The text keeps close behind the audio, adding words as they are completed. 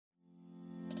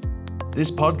This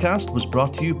podcast was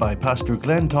brought to you by Pastor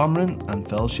Glenn Tomrin and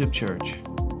Fellowship Church.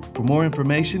 For more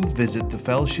information, visit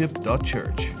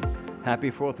thefellowship.church. Happy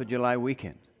 4th of July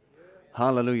weekend.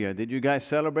 Hallelujah. Did you guys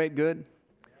celebrate good?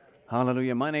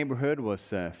 Hallelujah. My neighborhood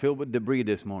was filled with debris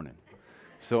this morning.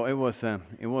 So it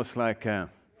was like a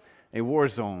war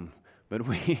zone. But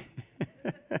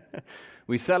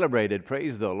we celebrated.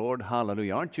 Praise the Lord.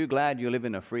 Hallelujah. Aren't you glad you live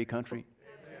in a free country?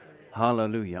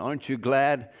 Hallelujah. Aren't you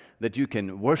glad that you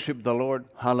can worship the Lord?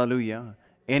 Hallelujah.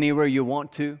 Anywhere you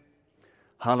want to.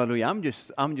 Hallelujah. I'm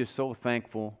just so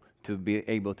thankful to be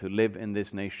able to live in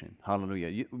this nation. Hallelujah.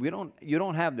 You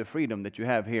don't have the freedom that you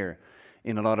have here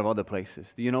in a lot of other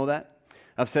places. Do you know that?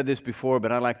 I've said this before,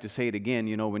 but I like to say it again.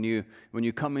 You know, when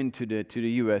you come into the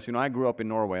U.S., you know, I grew up in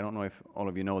Norway. I don't know if all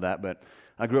of you know that, but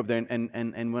I grew up there.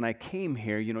 And when I came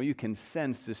here, you know, you can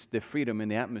sense the freedom in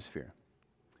the atmosphere.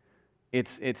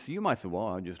 It's you might say, well,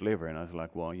 I just live here. And I was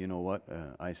like, well, you know what?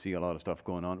 I see a lot of stuff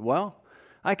going on. Well,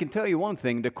 I can tell you one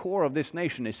thing. The core of this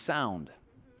nation is sound.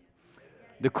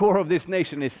 The core of this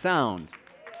nation is sound.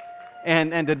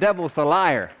 And the devil's a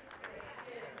liar.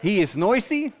 He is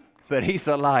noisy, but he's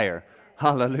a liar.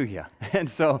 Hallelujah. And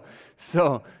so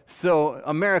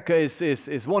America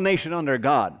is one nation under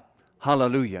God.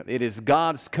 Hallelujah. It is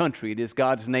God's country. It is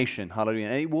God's nation. Hallelujah.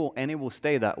 And it will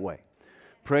stay that way.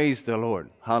 Praise the Lord.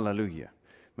 Hallelujah.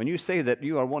 When you say that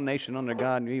you are one nation under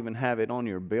God and you even have it on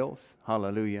your bills,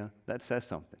 hallelujah, that says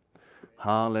something.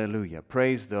 Hallelujah.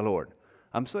 Praise the Lord.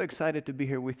 I'm so excited to be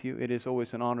here with you. It is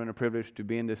always an honor and a privilege to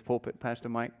be in this pulpit, Pastor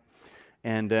Mike.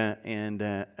 And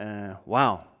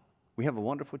wow, we have a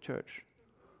wonderful church.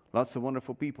 Lots of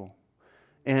wonderful people.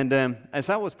 And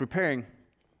as I was preparing,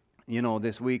 you know,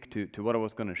 this week to what I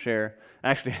was going to share,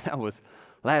 actually, that was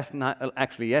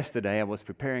yesterday, I was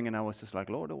preparing and I was just like,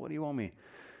 Lord, what do you want me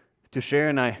to share?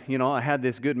 And I had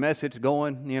this good message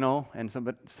going, you know,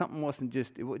 but something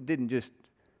didn't just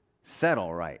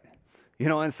settle right. You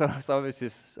know, and so I was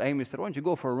just, Amy said, why don't you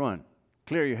go for a run?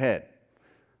 Clear your head.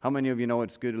 How many of you know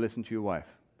it's good to listen to your wife?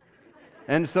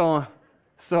 And so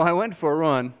I went for a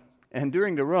run, and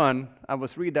during the run, I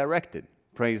was redirected.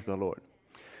 Praise the Lord.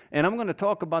 And I'm going to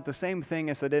talk about the same thing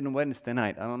as I did on Wednesday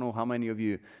night. I don't know how many of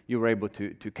you were able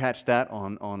to catch that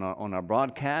on our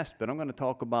broadcast, but I'm going to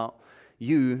talk about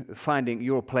you finding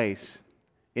your place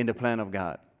in the plan of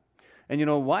God. And you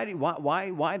know, why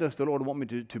does the Lord want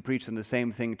me to preach on the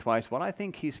same thing twice? Well, I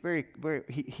think He's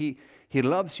He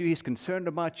loves you, He's concerned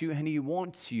about you, and He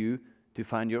wants you to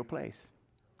find your place.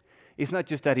 It's not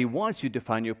just that He wants you to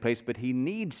find your place, but He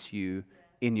needs you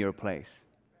in your place.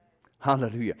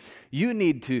 Hallelujah. You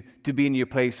need to be in your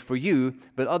place for you,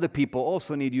 but other people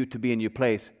also need you to be in your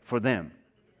place for them.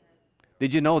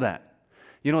 Did you know that?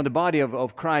 You know, the body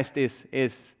of Christ is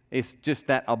just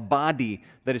that, a body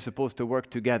that is supposed to work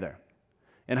together.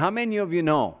 And how many of you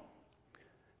know,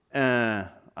 I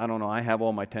don't know, I have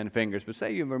all my 10 fingers, but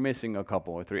say you were missing a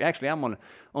couple or three. Actually, I'm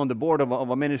on the board of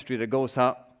a ministry that goes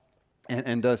out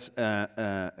and does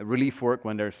relief work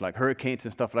when there's like hurricanes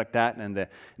and stuff like that. And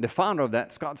the founder of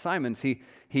that, Scott Simons, he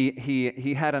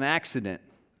had an accident.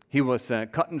 He was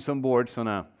cutting some boards on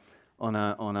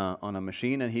a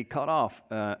machine, and he cut off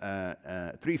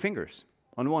 3 fingers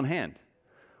on one hand.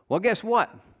 Well, guess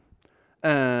what?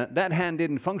 That hand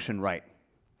didn't function right,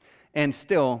 and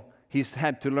still he's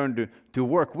had to learn to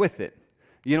work with it.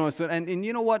 You know, so and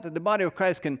you know what? The body of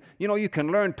Christ can, you know, you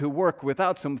can learn to work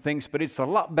without some things, but it's a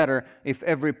lot better if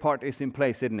every part is in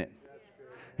place, isn't it?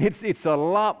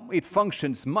 It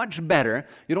functions much better.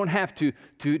 You don't have to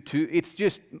it's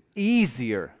just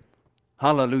easier.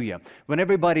 Hallelujah. When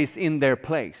everybody's in their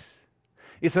place.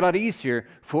 It's a lot easier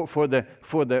for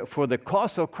the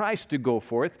cause of Christ to go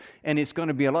forth, and it's going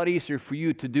to be a lot easier for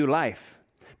you to do life.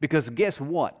 Because guess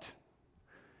what?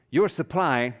 Your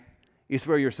supply is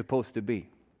where you're supposed to be.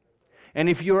 And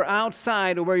if you're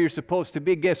outside of where you're supposed to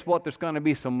be, guess what? There's going to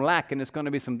be some lack, and there's going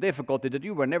to be some difficulty that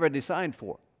you were never designed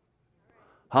for.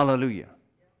 Hallelujah.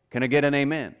 Can I get an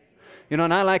amen? You know,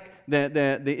 and I like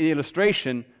the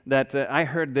illustration that I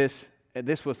heard this.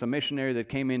 This was a missionary that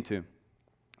came into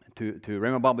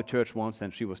Raymond Bible Church once,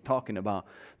 and she was talking about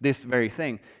this very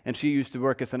thing. And she used to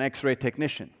work as an X-ray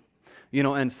technician. You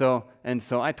know, and so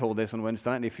I told this on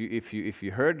Wednesday night. If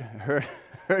you heard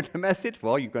the message,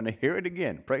 well, you're going to hear it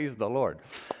again. Praise the Lord,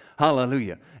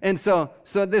 hallelujah. And so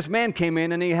this man came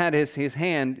in, and he had his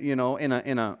hand, you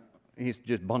know, he's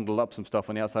just bundled up some stuff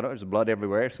on the outside. There's blood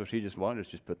everywhere, so she just wanted to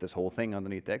just put this whole thing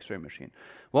underneath the X-ray machine.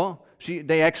 Well,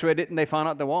 they X-rayed it, and they found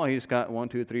out that, well, he's got 1,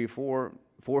 2, 3, 4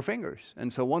 fingers,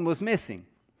 and so one was missing.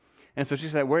 And so she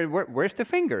said, where's the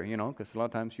finger? You know, because a lot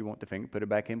of times you want the finger, put it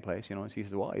back in place, you know. And she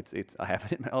said, well, I have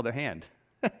it in my other hand.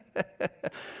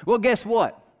 Well, guess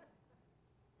what?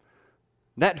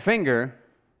 That finger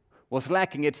was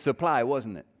lacking its supply,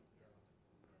 wasn't it?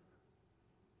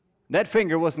 That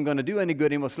finger wasn't going to do any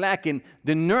good. It was lacking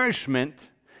the nourishment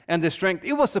and the strength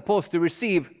it was supposed to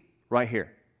receive right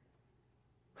here.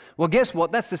 Well, guess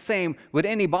what? That's the same with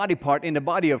any body part in the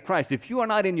body of Christ. If you are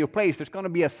not in your place, there's going to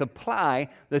be a supply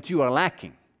that you are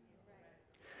lacking.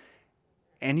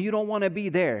 And you don't want to be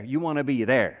there. You want to be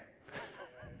there.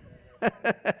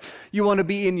 You want to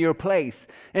be in your place.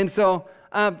 And so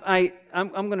I'm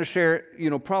going to share,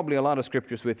 probably a lot of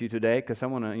scriptures with you today because I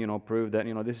want to, prove that,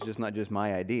 this is just not just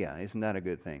my idea. Isn't that a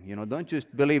good thing? Don't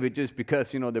just believe it just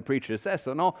because, the preacher says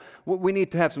so. No, we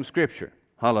need to have some scripture.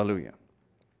 Hallelujah.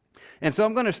 And so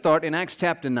I'm going to start in Acts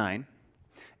chapter 9.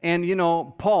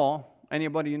 And, Paul,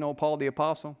 anybody Paul the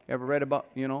Apostle? Ever read about,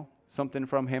 something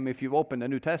from him? If you've opened the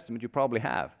New Testament, you probably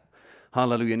have.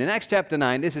 Hallelujah. And in Acts chapter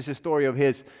 9, this is the story of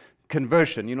his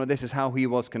conversion. This is how he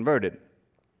was converted.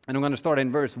 And I'm going to start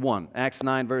in verse 1, Acts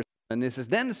 9, verse 1. And this is,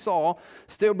 Then Saul,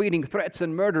 still breathing threats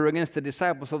and murder against the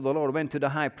disciples of the Lord, went to the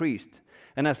high priest,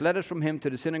 and asked letters from him to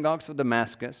the synagogues of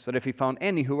Damascus, so that if he found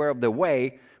any who were of the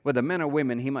way, whether men or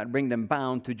women, he might bring them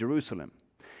bound to Jerusalem.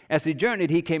 As he journeyed,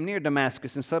 he came near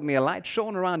Damascus, and suddenly a light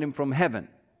shone around him from heaven.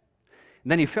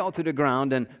 And then he fell to the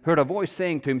ground and heard a voice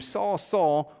saying to him, Saul,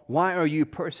 Saul, why are you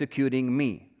persecuting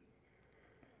me?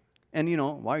 And,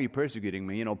 why are you persecuting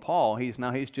me? Paul, he's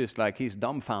just like, he's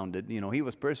dumbfounded. He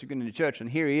was persecuting the church, and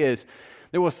here he is.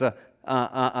 There was a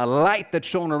light that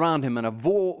shone around him, and a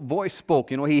voice spoke.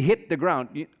 He hit the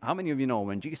ground. How many of you know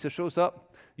when Jesus shows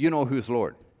up, you know who's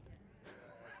Lord?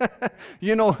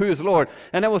 You know who's Lord.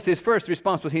 And that was his first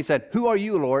response, was he said, who are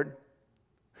you, Lord?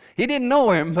 He didn't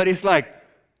know him, but he's like,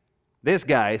 this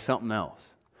guy is something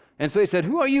else. And so he said,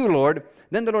 who are you, Lord?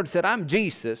 Then the Lord said, I'm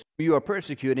Jesus, who you are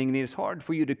persecuting, and it is hard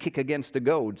for you to kick against the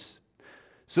goads.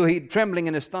 So he, trembling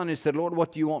and astonished, said, Lord,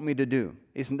 what do you want me to do?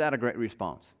 Isn't that a great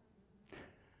response?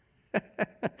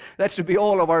 That should be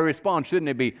all of our response, shouldn't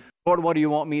it be? Lord, what do you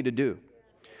want me to do?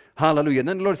 Hallelujah.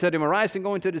 Then the Lord said to him, arise and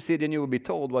go into the city, and you will be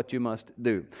told what you must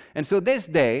do. And so this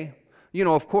day,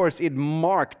 of course, it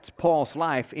marked Paul's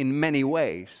life in many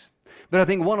ways. But I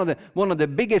think one of the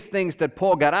biggest things that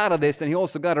Paul got out of this, and he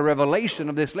also got a revelation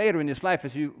of this later in his life,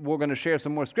 as we're going to share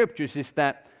some more scriptures, is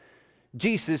that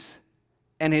Jesus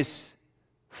and his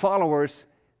followers,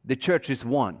 the church is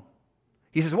one.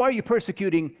 He says, why are you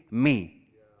persecuting me?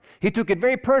 He took it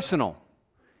very personal.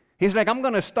 He's like, I'm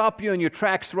going to stop you in your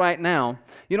tracks right now.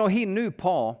 He knew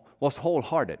Paul was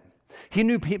wholehearted. He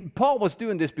knew Paul was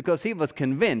doing this because he was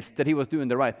convinced that he was doing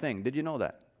the right thing. Did you know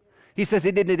that? He says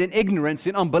he did it in ignorance,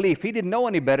 in unbelief. He didn't know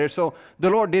any better, so the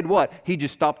Lord did what? He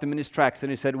just stopped him in his tracks and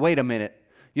he said, wait a minute.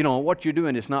 What you're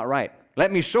doing is not right.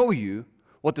 Let me show you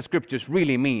what the scriptures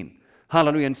really mean.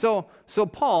 Hallelujah. And so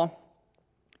Paul,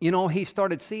 he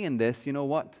started seeing this,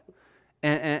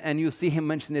 and you'll see him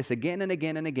mention this again and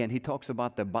again and again. He talks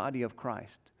about the body of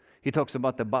Christ. He talks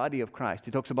about the body of Christ.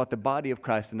 He talks about the body of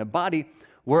Christ, and the body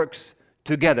works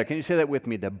together. Can you say that with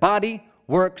me? The body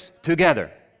works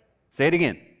together. Say it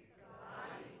again.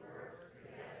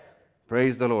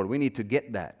 Praise the Lord. We need to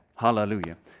get that.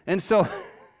 Hallelujah. And so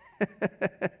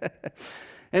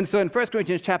in 1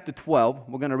 Corinthians chapter 12,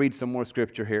 we're going to read some more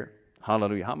scripture here.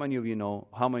 Hallelujah. How many of you know?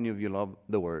 How many of you love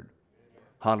the Word?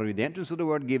 Hallelujah. The entrance of the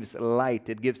Word gives light.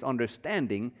 It gives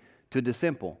understanding to the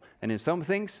simple. And in some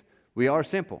things, we are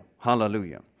simple.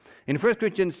 Hallelujah. In 1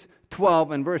 Corinthians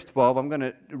 12 and verse 12, I'm going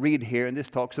to read here, and this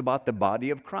talks about the body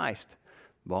of Christ.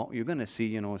 Well, you're going to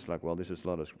see, it's like, well, this is a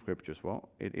lot of scriptures. Well,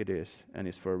 it is, and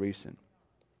it's for a reason.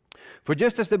 For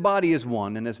just as the body is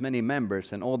one, and as many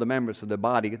members, and all the members of the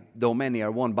body, though many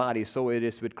are one body, so it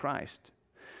is with Christ.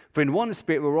 For in one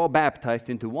Spirit we were all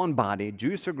baptized into one body,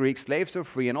 Jews or Greeks, slaves or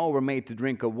free, and all were made to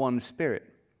drink of one Spirit.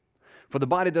 For the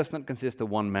body does not consist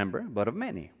of one member, but of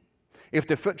many. If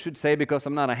the foot should say, because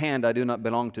I'm not a hand, I do not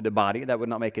belong to the body, that would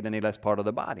not make it any less part of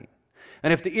the body.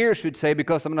 And if the ear should say,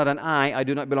 because I'm not an eye, I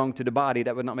do not belong to the body,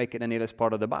 that would not make it any less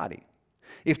part of the body.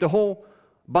 If the whole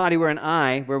body were an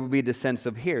eye, where would be the sense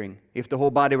of hearing? If the whole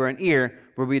body were an ear,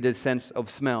 where would be the sense of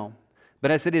smell?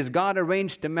 But as it is, God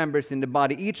arranged the members in the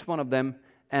body, each one of them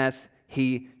as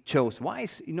He chose. Why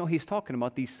is, He's talking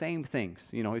about these same things.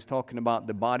 He's talking about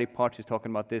the body parts, He's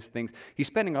talking about these things. He's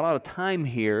spending a lot of time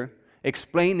here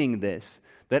explaining this,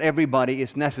 that everybody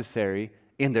is necessary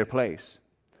in their place.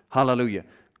 Hallelujah.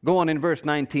 Go on in verse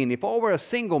 19. If all were a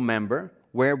single member,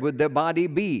 where would the body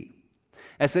be?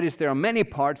 As it is, there are many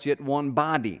parts, yet one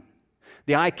body.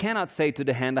 The eye cannot say to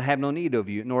the hand, I have no need of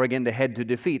you, nor again the head to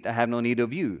the feet, I have no need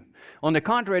of you. On the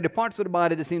contrary, the parts of the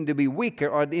body that seem to be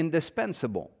weaker are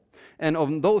indispensable. and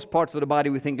of those parts of the body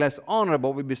we think less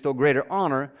honorable, we bestow greater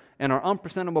honor, and our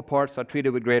unpresentable parts are treated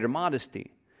with greater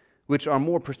modesty, which our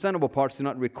more presentable parts do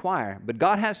not require. But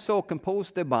God has so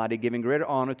composed the body, giving greater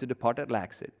honor to the part that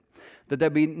lacks it, that there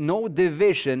be no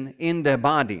division in the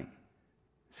body.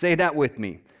 Say that with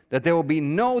me, that there will be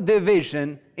no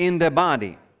division in the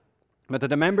body, but that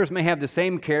the members may have the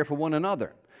same care for one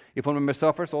another. If one member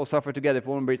suffers, all suffer together. If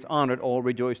one member is honored, all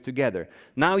rejoice together.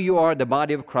 Now you are the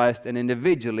body of Christ and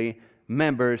individually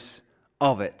members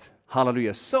of it.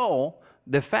 Hallelujah. So,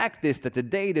 the fact is that the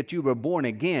day that you were born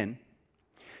again,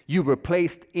 you were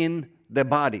placed in the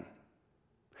body.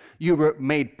 You were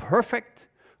made perfect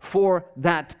for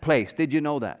that place. Did you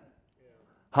know that? Yeah.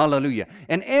 Hallelujah.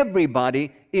 And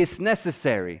everybody is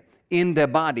necessary in the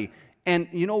body. And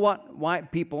you know what? Why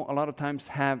people a lot of times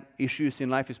have issues in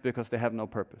life is because they have no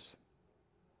purpose.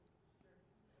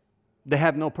 They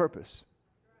have no purpose.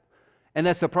 And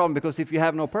that's a problem, because if you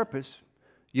have no purpose,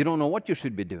 you don't know what you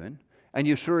should be doing, and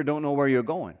you sure don't know where you're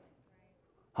going.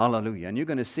 Hallelujah. And you're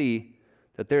going to see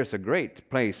that there's a great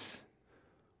place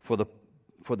for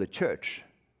the church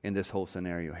in this whole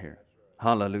scenario here.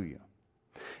 Hallelujah.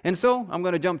 And so I'm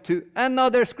going to jump to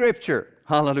another scripture.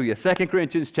 Hallelujah. 2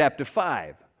 Corinthians chapter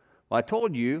 5. Well, I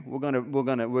told you we're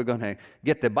gonna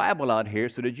get the Bible out here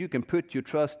so that you can put your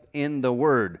trust in the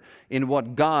Word, in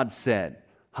what God said.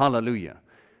 Hallelujah.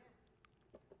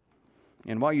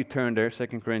 And while you turn there, 2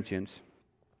 Corinthians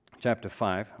chapter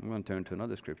 5, I'm going to turn to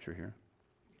another scripture here.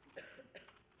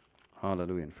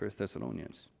 Hallelujah. In 1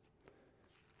 Thessalonians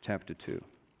chapter 2.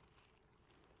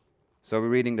 So are we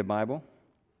reading the Bible?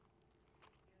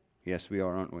 Yes, we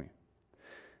are, aren't we?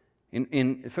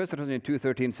 In 1 Thessalonians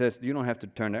 2:13 says, you don't have to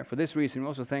turn there. For this reason, we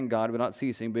also thank God without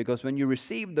ceasing, because when you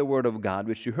received the word of God,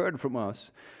 which you heard from us,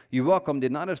 you welcomed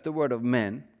it not as the word of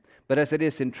men, but as it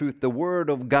is in truth the word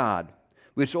of God,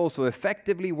 which also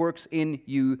effectively works in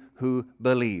you who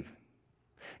believe.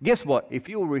 Guess what? If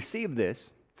you will receive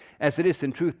this, as it is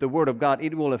in truth the word of God,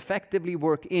 it will effectively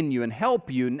work in you and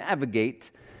help you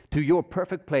navigate to your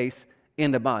perfect place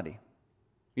in the body.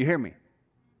 You hear me?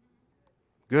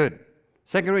 Good.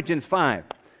 2 Corinthians 5,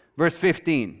 verse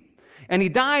 15. And he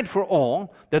died for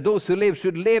all, that those who live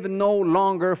should live no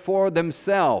longer for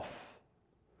themselves,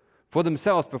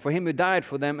 but for him who died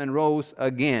for them and rose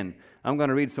again. I'm going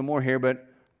to read some more here, but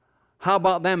how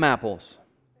about them apples?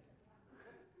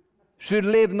 Should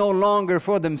live no longer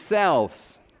for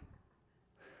themselves,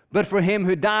 but for him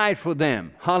who died for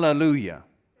them. Hallelujah.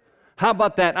 How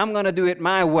about that? I'm going to do it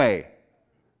my way.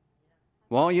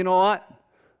 Well, you know what?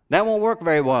 That won't work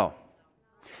very well.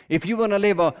 If you want to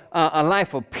live a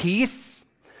life of peace,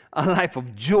 a life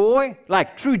of joy,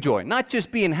 like true joy, not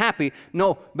just being happy,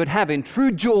 no, but having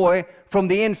true joy from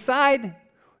the inside,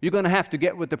 you're going to have to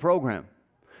get with the program.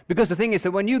 Because the thing is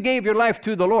that when you gave your life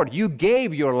to the Lord, you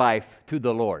gave your life to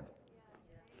the Lord.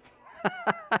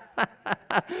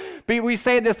 We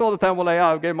say this all the time, well,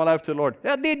 I gave my life to the Lord.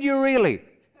 Yeah, did you really?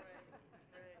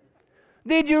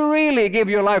 Did you really give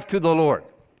your life to the Lord?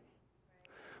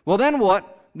 Well, then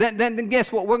what? Then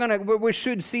guess what? We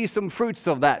should see some fruits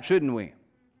of that, shouldn't we?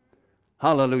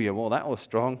 Hallelujah. Well, that was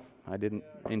strong. I didn't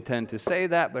intend to say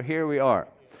that, but here we are.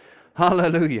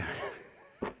 Hallelujah.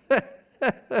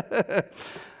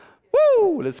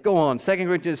 Woo! Let's go on. 2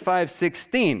 Corinthians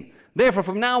 5:16. Therefore,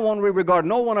 from now on we regard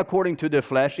no one according to the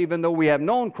flesh, even though we have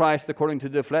known Christ according to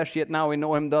the flesh, yet now we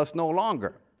know him thus no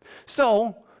longer.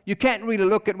 So, you can't really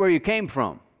look at where you came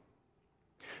from.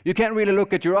 You can't really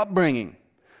look at your upbringing.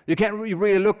 You can't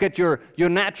really look at your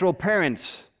natural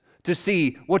parents to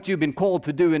see what you've been called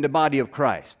to do in the body of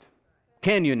Christ.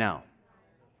 Can you now?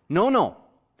 No.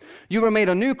 You were made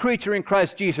a new creature in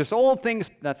Christ Jesus. All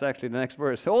things, that's actually the next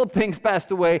verse, all things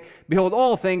passed away. Behold,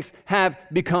 all things have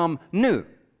become new.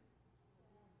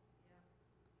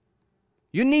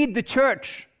 You need the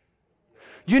church.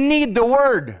 You need the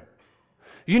Word.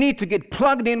 You need to get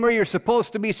plugged in where you're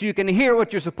supposed to be so you can hear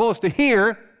what you're supposed to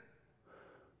hear,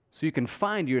 so you can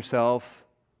find yourself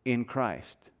in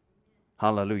Christ.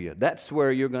 Hallelujah. That's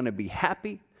where you're going to be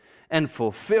happy and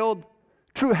fulfilled.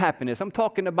 True happiness. I'm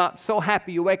talking about so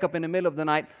happy you wake up in the middle of the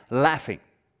night laughing.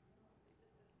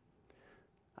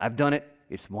 I've done it.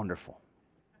 It's wonderful.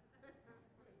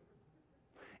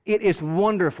 It is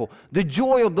wonderful. The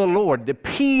joy of the Lord, the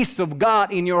peace of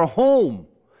God in your home,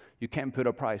 you can't put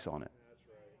a price on it.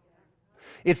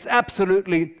 It's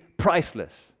absolutely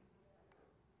priceless.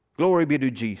 Glory be to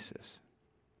Jesus.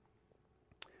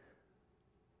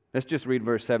 Let's just read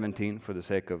verse 17 for the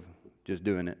sake of just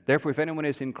doing it. Therefore, if anyone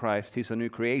is in Christ, he's a new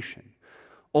creation.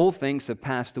 All things have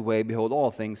passed away. Behold,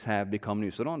 all things have become new.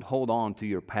 So don't hold on to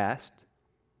your past.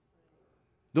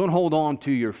 Don't hold on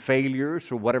to your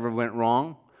failures or whatever went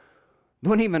wrong.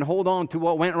 Don't even hold on to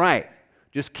what went right.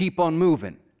 Just keep on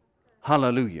moving.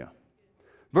 Hallelujah.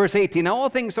 Verse 18, now all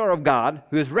things are of God,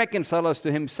 who has reconciled us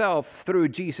to himself through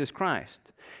Jesus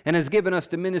Christ, and has given us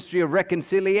the ministry of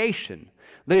reconciliation.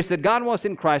 That is, that God was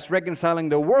in Christ reconciling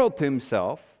the world to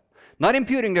himself, not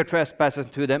imputing their trespasses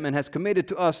to them, and has committed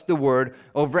to us the word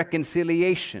of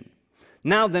reconciliation.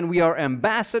 Now then, we are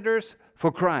ambassadors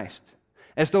for Christ.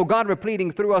 As though God were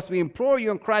pleading through us, we implore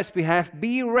you on Christ's behalf,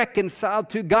 be reconciled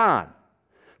to God.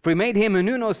 For he made him who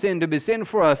knew no sin to be sin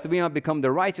for us, that we might become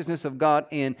the righteousness of God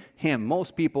in him.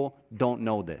 Most people don't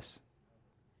know this.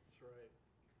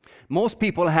 Most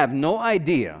people have no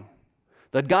idea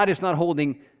that God is not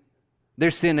holding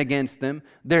their sin against them,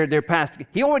 their past.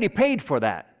 He already paid for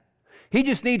that. He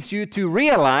just needs you to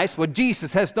realize what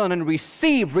Jesus has done and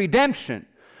receive redemption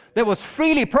that was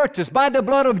freely purchased by the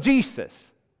blood of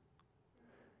Jesus.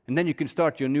 And then you can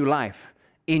start your new life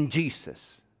in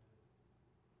Jesus.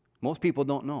 Most people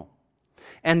don't know.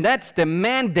 And that's the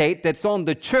mandate that's on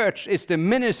the church, is the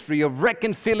ministry of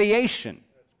reconciliation.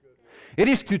 It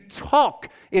is to talk,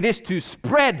 it is to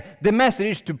spread the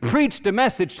message, to preach the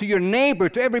message to your neighbor,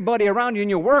 to everybody around you in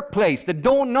your workplace that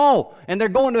don't know and they're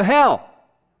going to hell.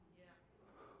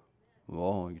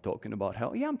 Oh, you're talking about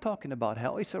hell? Yeah, I'm talking about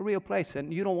hell. It's a real place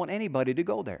and you don't want anybody to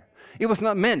go there. It was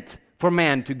not meant for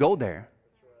man to go there.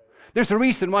 There's a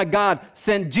reason why God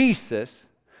sent Jesus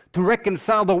to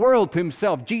reconcile the world to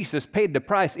himself. Jesus paid the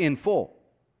price in full.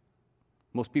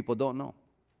 Most people don't know.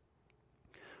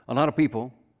 A lot of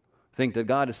people think that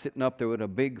God is sitting up there with a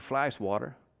big fly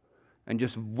swatter and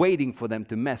just waiting for them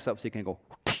to mess up so he can go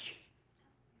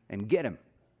and get him.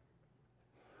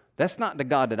 That's not the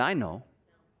God that I know.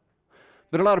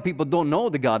 But a lot of people don't know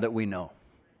the God that we know.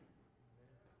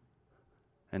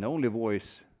 And the only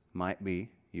voice might be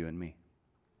you and me.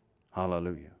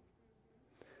 Hallelujah.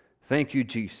 Thank you,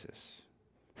 Jesus.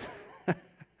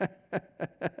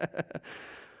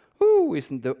 Ooh,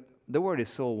 isn't the word is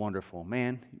so wonderful,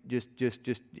 man. Just,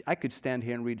 I could stand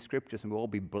here and read scriptures and we'll all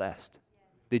be blessed.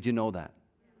 Did you know that?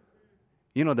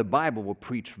 You know, the Bible will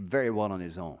preach very well on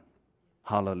its own.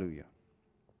 Hallelujah.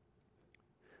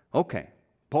 Okay,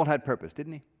 Paul had purpose,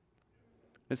 didn't he?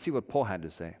 Let's see what Paul had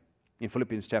to say in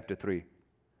Philippians chapter 3.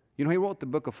 You know, he wrote the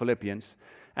book of Philippians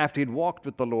after he'd walked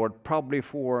with the Lord probably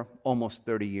for almost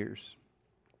 30 years.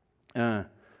 It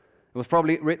was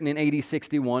probably written in AD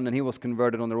 61, and he was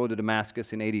converted on the road to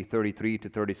Damascus in AD 33 to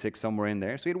 36, somewhere in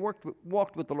there. So he'd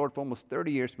walked with the Lord for almost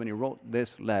 30 years when he wrote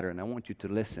this letter, and I want you to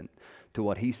listen to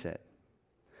what he said.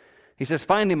 He says,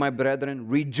 finally, my brethren,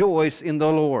 rejoice in the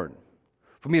Lord.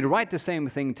 For me to write the same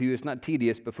thing to you is not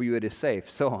tedious, but for you it is safe.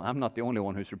 So I'm not the only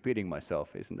one who's repeating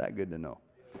myself. Isn't that good to know?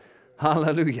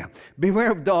 Hallelujah.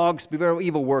 Beware of dogs, beware of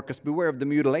evil workers, beware of the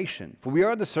mutilation. For we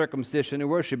are the circumcision who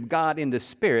worship God in the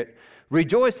Spirit,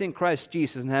 rejoice in Christ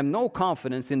Jesus, and have no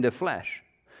confidence in the flesh.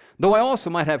 Though I also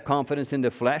might have confidence in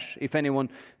the flesh, if anyone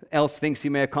else thinks he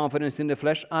may have confidence in the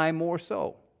flesh, I more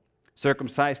so.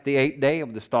 Circumcised the 8th day,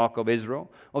 of the stock of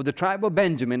Israel, of the tribe of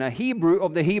Benjamin, a Hebrew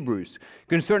of the Hebrews,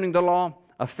 concerning the law,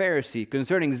 a Pharisee,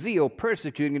 concerning zeal,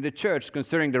 persecuting the church,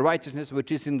 concerning the righteousness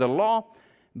which is in the law,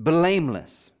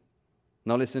 blameless.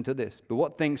 Now listen to this. But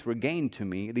what things were gained to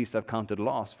me, these I've counted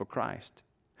loss for Christ.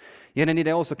 Yet indeed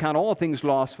I also count all things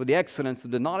lost for the excellence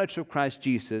of the knowledge of Christ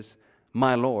Jesus,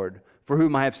 my Lord, for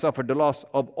whom I have suffered the loss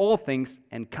of all things,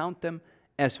 and count them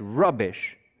as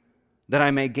rubbish, that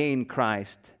I may gain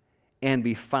Christ and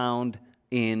be found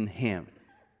in him.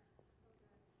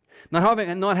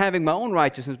 Not having my own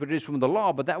righteousness, which is from the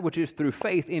law, but that which is through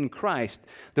faith in Christ,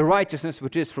 the righteousness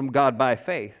which is from God by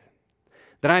faith,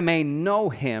 that I may know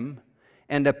him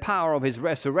and the power of his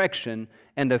resurrection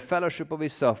and the fellowship of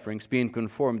his sufferings, being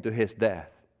conformed to his death,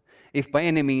 if by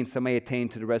any means I may attain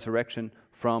to the resurrection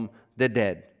from the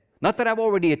dead. Not that I've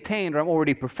already attained or I'm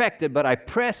already perfected, but I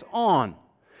press on,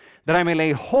 that I may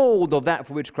lay hold of that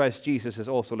for which Christ Jesus has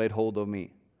also laid hold of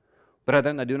me.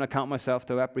 Brethren, I do not count myself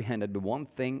to have apprehended, but one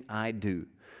thing I do,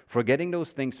 forgetting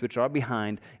those things which are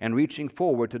behind and reaching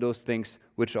forward to those things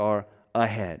which are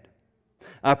ahead.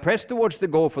 I press towards the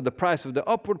goal for the prize of the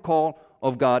upward call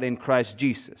of God in Christ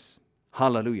Jesus.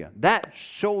 Hallelujah. That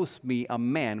shows me a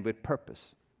man with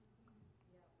purpose.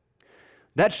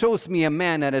 That shows me a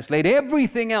man that has laid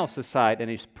everything else aside and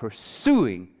is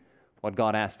pursuing what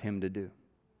God asked him to do.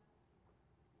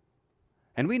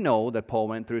 And we know that Paul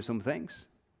went through some things.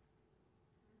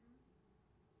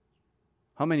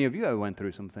 How many of you have went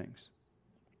through some things?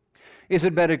 Is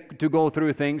it better to go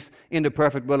through things in the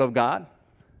perfect will of God?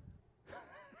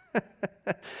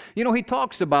 You know, he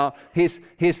talks about his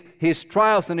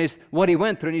trials and what he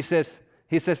went through, and he says,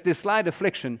 He says, this slight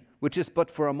affliction, which is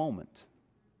but for a moment.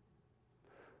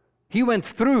 He went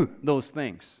through those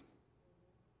things.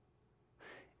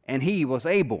 And he was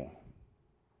able.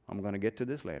 I'm going to get to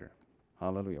this later.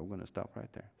 Hallelujah. We're going to stop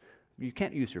right there. You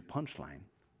can't use your punchline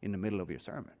in the middle of your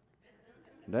sermon.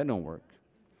 That don't work.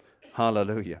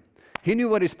 Hallelujah. He knew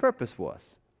what his purpose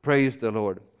was. Praise the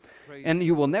Lord. And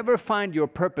you will never find your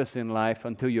purpose in life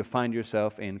until you find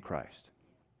yourself in Christ.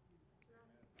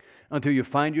 Until you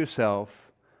find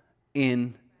yourself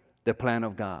in the plan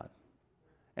of God.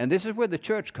 And this is where the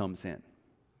church comes in.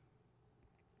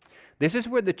 This is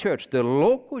where the church, the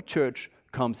local church,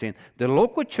 comes in. The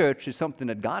local church is something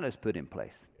that God has put in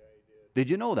place. Did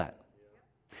you know that?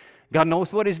 God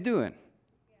knows what He's doing.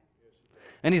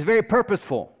 And He's very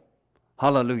purposeful.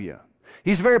 Hallelujah.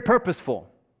 He's very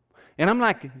purposeful. And I'm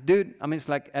like, dude, I mean, it's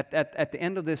like at the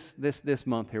end of this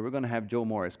month here, we're going to have Joe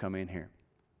Morris come in here.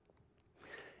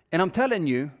 And I'm telling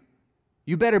you,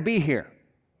 you better be here.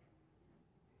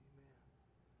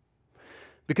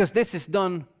 Because this is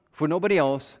done for nobody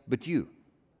else but you.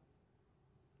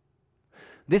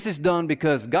 This is done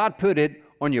because God put it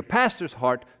on your pastor's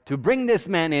heart to bring this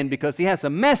man in because he has a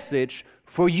message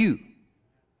for you.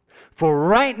 For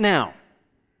right now.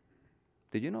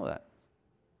 Did you know that?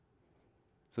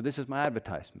 So this is my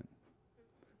advertisement.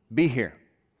 Be here.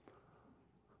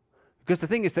 Because the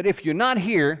thing is that if you're not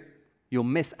here, you'll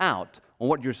miss out on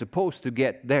what you're supposed to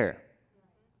get there.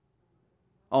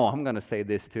 Oh, I'm going to say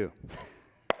this too.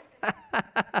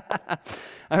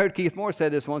 I heard Keith Moore say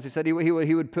this once. He said he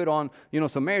would put on,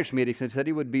 some marriage meetings, and he said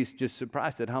he would be just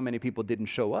surprised at how many people didn't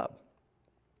show up.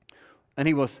 And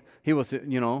he was,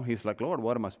 he's like, Lord,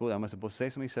 what am I supposed to say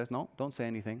something? He says, no, don't say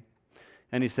anything.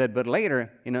 And he said, but later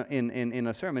in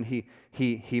a sermon,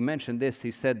 he mentioned this.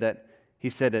 He said that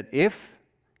if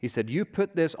you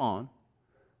put this on,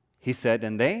 he said,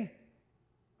 and they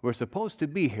were supposed to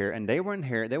be here, and they weren't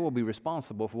here, they will be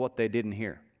responsible for what they didn't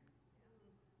hear.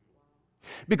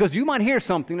 Because you might hear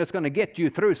something that's going to get you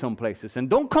through some places. And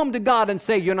don't come to God and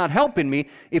say, you're not helping me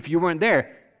if you weren't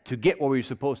there to get what we're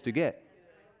supposed to get.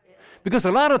 Because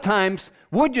a lot of times,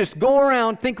 we'll just go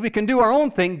around, think we can do our own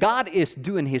thing. God is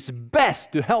doing His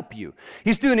best to help you.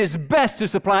 He's doing His best to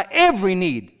supply every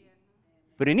need.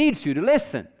 But He needs you to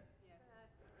listen.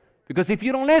 Because if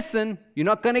you don't listen, you're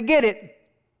not going to get it.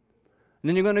 And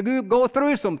then you're going to go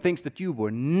through some things that you were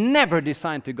never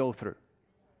designed to go through.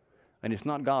 And it's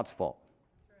not God's fault.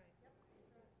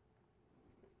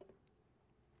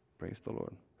 Praise the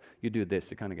Lord. You do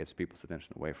this, it kind of gets people's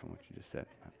attention away from what you just said.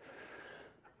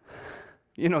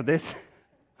 You know this?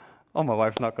 Oh, my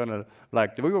wife's not going to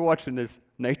like it. We were watching this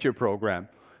nature program,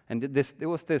 and there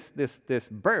was this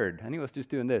bird, and he was just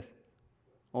doing this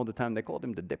all the time. They called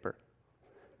him the Dipper.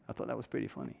 I thought that was pretty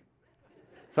funny.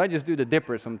 So I just do the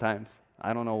Dipper sometimes.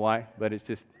 I don't know why, but it's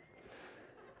just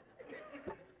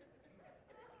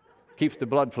keeps the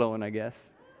blood flowing, I guess.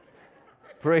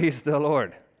 Praise the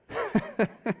Lord.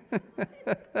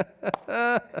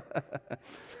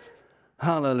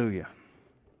 Hallelujah.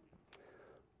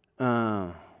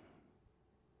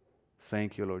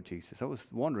 Thank you, Lord Jesus. I was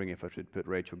wondering if I should put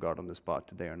Rachel Gard on the spot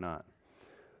today or not.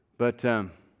 But do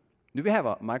we have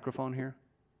a microphone here?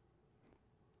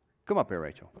 Come up here,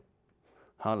 Rachel.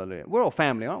 Hallelujah. We're all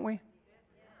family, aren't we?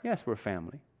 Yes, we're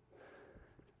family.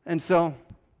 And so,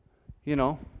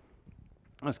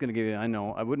 I was going to give you,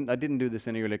 I didn't do this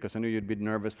any earlier because I knew you'd be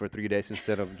nervous for 3 days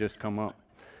instead of just come up.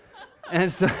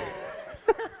 And so,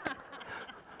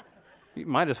 you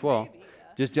might as well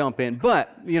just jump in.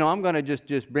 But, I'm going to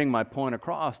just bring my point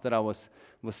across that I was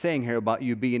saying here about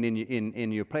you being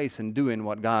in your place and doing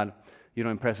what God,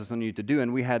 impresses on you to do.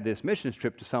 And we had this missions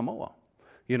trip to Samoa,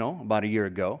 about a year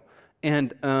ago.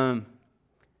 And, when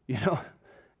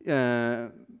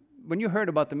you heard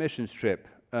about the missions trip,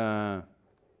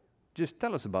 just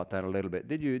tell us about that a little bit.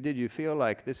 Did you feel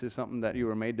like this is something that you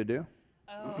were made to do?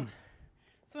 Oh,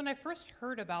 so when I first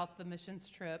heard about the missions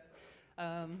trip,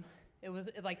 it was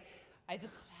like I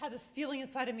just had this feeling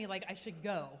inside of me like I should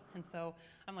go. And so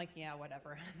I'm like, yeah,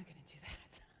 whatever. I'm not going to do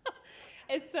that.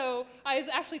 And so I was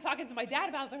actually talking to my dad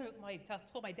about it. I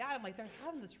told my dad, I'm like, they're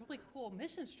having this really cool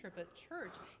missions trip at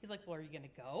church. He's like, well, are you going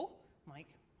to go? I'm like,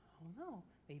 I don't know.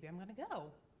 Maybe I'm going to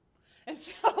go. And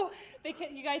so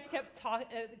you guys kept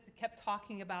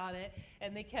talking about it,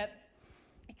 and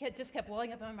it just kept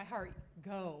welling up in my heart.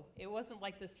 Go. It wasn't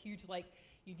like this huge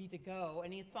you need to go,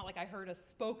 and it's not like I heard a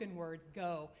spoken word.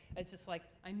 Go. It's just like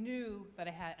I knew that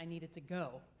I needed to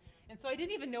go, and so I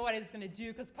didn't even know what I was going to do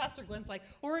because Pastor Glenn's like,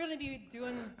 well, we're going to be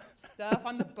doing stuff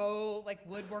on the boat, like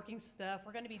woodworking stuff.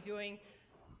 We're going to be doing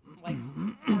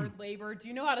hard labor. Do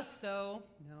you know how to sew?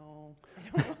 No, I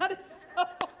don't know how to sew.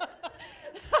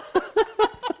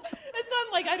 so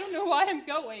I'm like, I don't know why I'm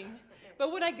going.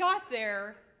 But when I got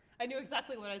there, I knew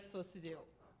exactly what I was supposed to do.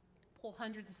 Pull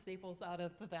hundreds of staples out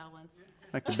of the valance.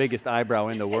 Like the biggest eyebrow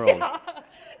in the world.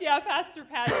 Yeah, Pastor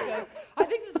Patty goes, I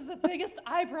think this is the biggest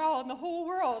eyebrow in the whole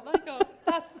world. And I go,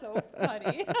 that's so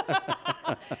funny.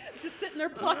 Just sitting there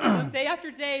plucking them day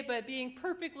after day, but being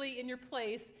perfectly in your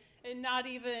place and not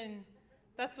even,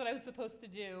 that's what I was supposed to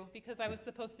do because I was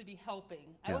supposed to be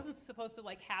helping. I wasn't supposed to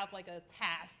have a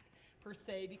task per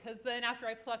se, because then after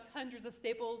I plucked hundreds of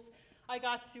staples, I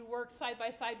got to work side by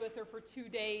side with her for 2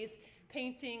 days,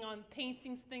 painting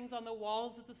things on the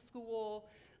walls at the school,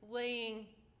 laying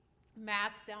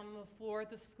mats down on the floor at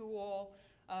the school,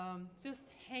 just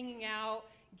hanging out,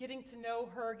 getting to know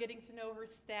her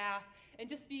staff, and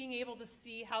just being able to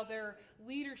see how their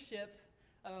leadership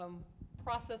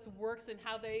process works and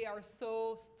how they are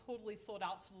so totally sold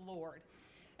out to the Lord.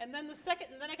 And then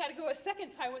I got to go a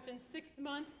second time within 6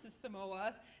 months to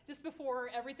Samoa, just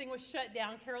before everything was shut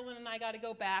down. Carolyn and I got to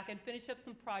go back and finish up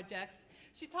some projects.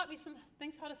 She taught me some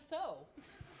things how to sew.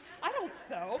 I don't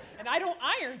sew, and I don't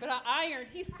iron, but I ironed.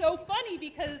 He's so funny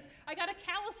because I got a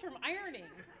callus from ironing.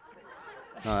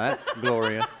 Oh, that's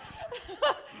glorious.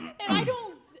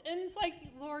 And it's like,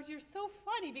 Lord, you're so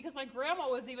funny, because my grandma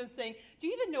was even saying, do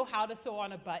you even know how to sew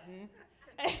on a button?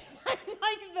 And I'm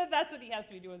like, that's what he has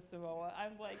me do in Samoa.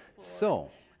 I'm like, Lord.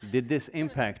 So, did this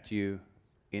impact you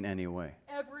in any way?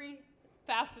 Every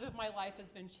facet of my life has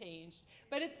been changed.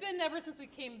 But it's been ever since we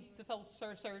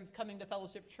started coming to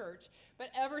Fellowship Church. But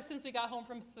ever since we got home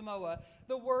from Samoa,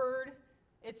 the Word,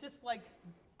 it's just like,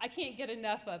 I can't get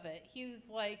enough of it. He's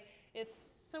like, it's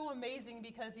so amazing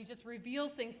because he just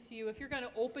reveals things to you. If you're going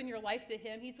to open your life to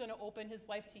him, he's going to open his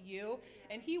life to you.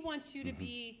 And he wants you to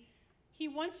be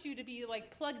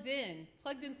like plugged in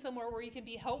somewhere where you can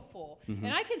be helpful.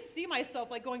 And I can see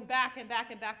myself like going back and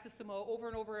back to Samoa over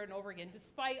and over and over again,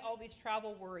 despite all these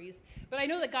travel worries. But I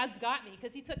know that God's got me,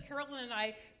 because he took Carolyn and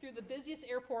I through the busiest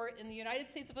airport in the United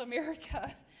States of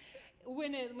America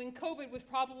when COVID was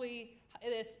probably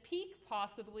at its peak,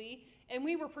 possibly, and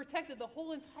we were protected the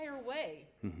whole entire way.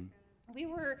 We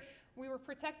were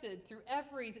protected through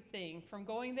everything, from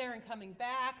going there and coming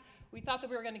back. We thought that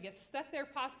we were going to get stuck there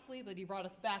possibly, but he brought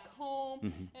us back home.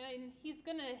 And he's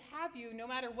going to have you, no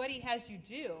matter what he has you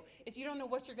do. If you don't know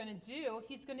what you're going to do,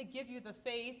 he's going to give you the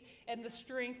faith and the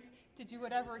strength to do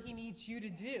whatever he needs you to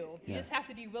do. You just have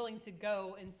to be willing to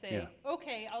go and say,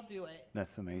 okay, I'll do it.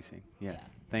 That's amazing. Yes. Yeah.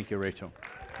 Thank you, Rachel.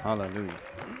 Hallelujah.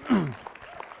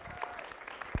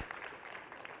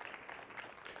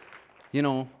 You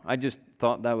know, I just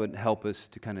thought that would help us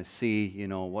to kind of see, you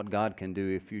know, what God can do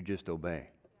if you just obey.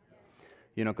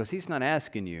 You know, because he's not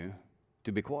asking you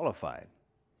to be qualified.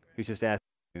 He's just asking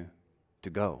you to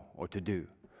go or to do,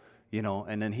 you know,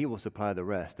 and then he will supply the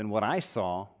rest. And what I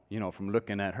saw, you know, from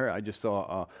looking at her, I just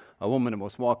saw a woman that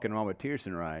was walking around with tears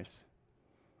in her eyes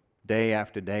day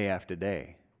after day after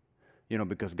day, you know,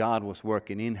 because God was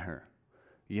working in her,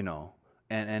 you know.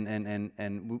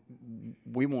 And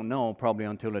we won't know probably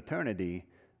until eternity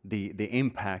the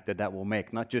impact that will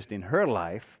make, not just in her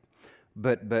life,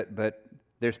 but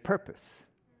there's purpose.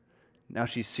 Now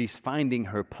she's finding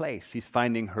her place. She's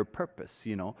finding her purpose,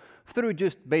 you know, through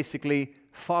just basically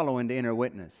following the inner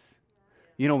witness.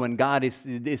 You know, when God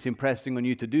is impressing on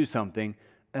you to do something,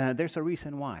 there's a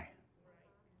reason why.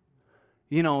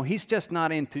 You know, he's just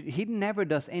not he never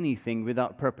does anything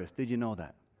without purpose. Did you know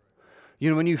that? You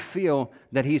know, when you feel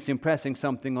that he's impressing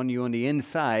something on you on the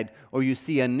inside, or you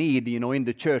see a need, you know, in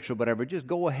the church or whatever, just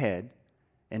go ahead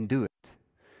and do it.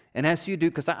 And as you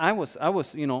do, because I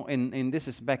was, you know, this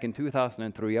is back in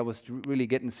 2003, I was really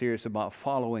getting serious about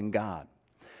following God.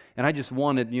 And I just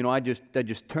wanted, you know, I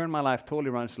just turned my life totally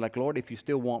around. It's like, Lord, if you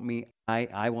still want me,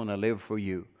 I want to live for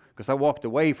you. Because I walked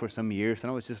away for some years,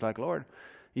 and I was just like, Lord,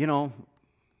 you know,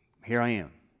 here I am.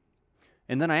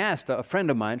 And then I asked a friend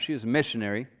of mine, she was a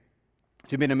missionary.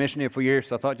 She'd been a missionary for years,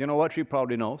 so I thought, you know what, she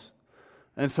probably knows.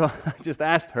 And so I just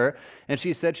asked her, and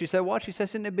she said, what? She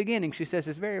says, in the beginning, she says,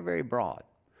 it's very, very broad.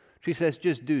 She says,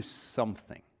 just do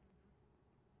something.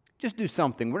 Just do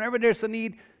something. Whenever there's a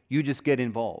need, you just get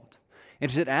involved. And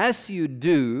she said, as you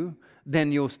do,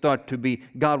 then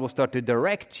God will start to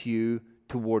direct you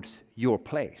towards your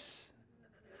place.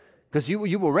 Because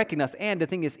you will recognize, and the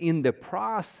thing is, in the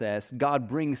process, God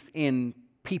brings in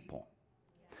people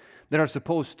that are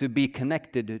supposed to be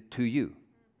connected to you.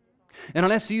 And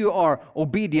unless you are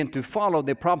obedient to follow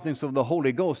the promptings of the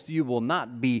Holy Ghost, you will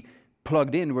not be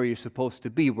plugged in where you're supposed to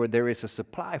be, where there is a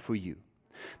supply for you.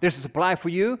 There's a supply for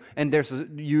you, and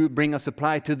you bring a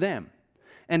supply to them.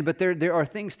 But there are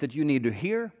things that you need to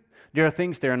hear. There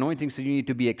are anointings that you need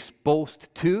to be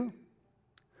exposed to.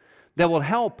 that will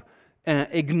help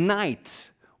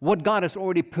ignite what God has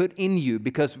already put in you.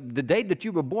 Because the day that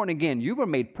you were born again, you were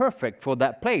made perfect for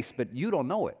that place, but you don't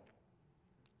know it.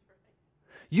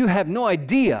 You have no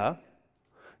idea,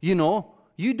 you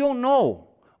don't know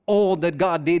all that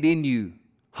God did in you.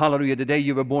 Hallelujah, the day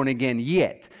you were born again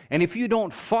yet. And if you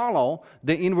don't follow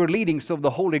the inward leadings of the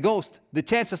Holy Ghost, the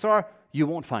chances are you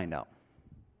won't find out.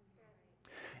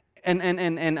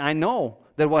 And I know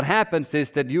that what happens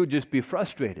is that you'll just be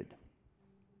frustrated.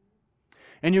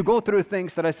 And you go through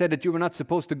things that I said that you were not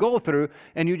supposed to go through,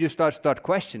 and you just start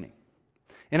questioning.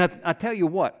 And I tell you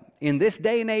what, in this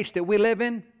day and age that we live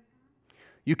in,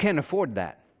 you can't afford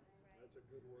that.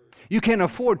 You can't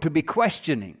afford to be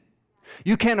questioning.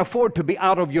 You can't afford to be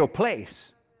out of your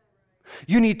place.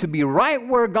 You need to be right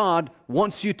where God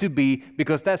wants you to be,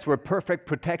 because that's where perfect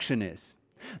protection is.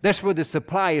 That's where the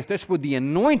supply is. That's where the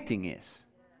anointing is.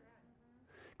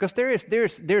 Because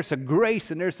there's a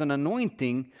grace and there's an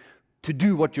anointing to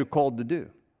do what you're called to do.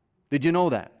 Did you know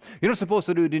that? You're not supposed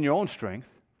to do it in your own strength.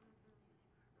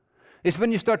 It's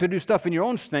when you start to do stuff in your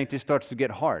own strength, it starts to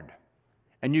get hard.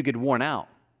 And you get worn out.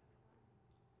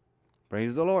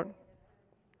 Praise the Lord.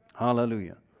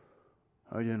 Hallelujah.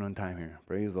 How are you doing on time here?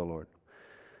 Praise the Lord.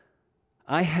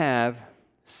 I have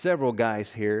several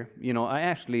guys here.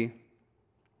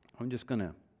 I'm just going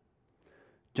to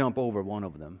jump over one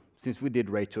of them. Since we did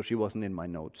Rachel, she wasn't in my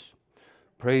notes.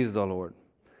 Praise the Lord.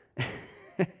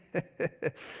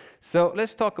 So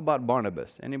let's talk about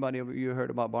Barnabas. Anybody of you heard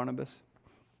about Barnabas?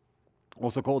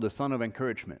 Also called the son of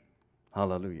encouragement.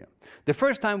 Hallelujah. The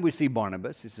first time we see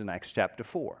Barnabas is in Acts chapter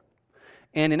 4.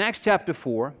 And in Acts chapter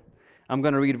 4, I'm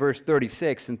going to read verse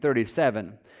 36 and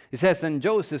 37. It says, "And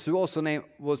Joseph, who also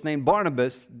was named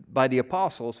Barnabas by the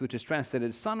apostles, which is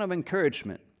translated son of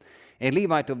encouragement, a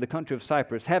Levite of the country of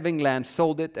Cyprus, having land,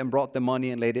 sold it and brought the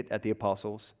money and laid it at the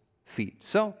apostles' feet."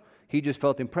 So he just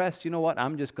felt impressed. You know what?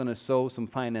 I'm just going to sow some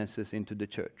finances into the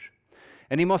church.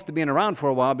 And he must have been around for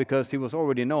a while, because he was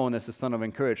already known as the son of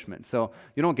encouragement. So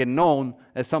you don't get known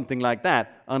as something like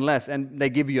that unless, and they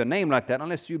give you a name like that,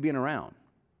 unless you've been around.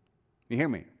 You hear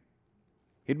me?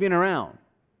 He'd been around.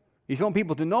 If you want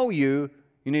people to know you,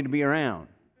 you need to be around.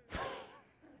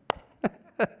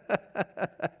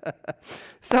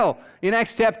 So, in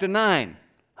Acts chapter 9,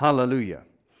 hallelujah,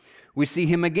 we see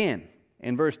him again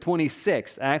in verse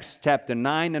 26. Acts chapter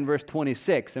 9 and verse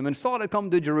 26. "And when Saul had come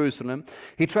to Jerusalem,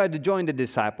 he tried to join the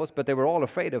disciples, but they were all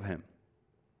afraid of him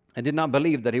and did not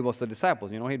believe that he was the disciples."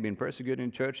 He'd been persecuted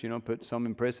in church, put some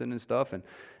in prison and stuff.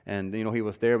 And he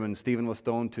was there when Stephen was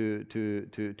stoned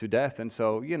to death. And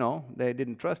so, they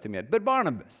didn't trust him yet. But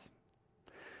Barnabas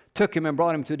took him and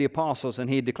brought him to the apostles, and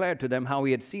he declared to them how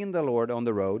he had seen the Lord on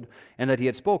the road, and that he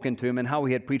had spoken to him, and how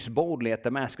he had preached boldly at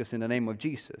Damascus in the name of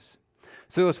Jesus.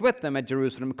 So he was with them at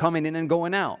Jerusalem, coming in and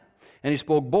going out. And he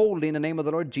spoke boldly in the name of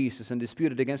the Lord Jesus, and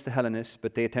disputed against the Hellenists,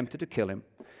 but they attempted to kill him.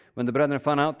 When the brethren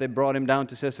found out, they brought him down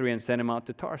to Caesarea and sent him out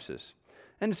to Tarsus.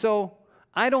 And so,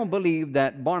 I don't believe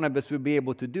that Barnabas would be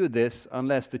able to do this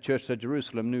unless the church at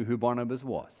Jerusalem knew who Barnabas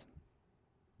was.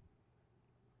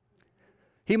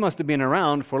 He must have been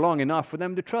around for long enough for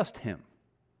them to trust him.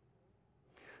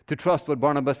 To trust what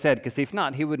Barnabas said, because if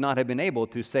not, he would not have been able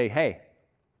to say, "Hey,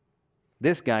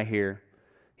 this guy here,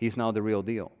 he's now the real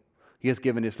deal. He has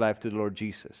given his life to the Lord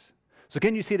Jesus." So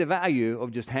can you see the value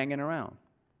of just hanging around?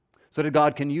 So that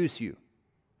God can use you.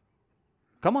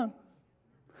 Come on.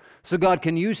 So God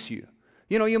can use you.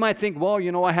 You might think,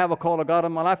 well, I have a call of God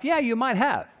in my life. Yeah, you might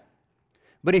have.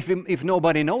 But if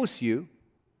nobody knows you,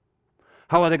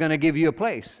 how are they going to give you a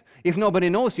place? If nobody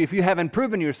knows you, if you haven't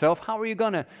proven yourself, how are you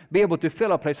going to be able to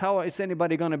fill a place? How is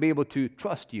anybody going to be able to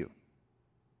trust you?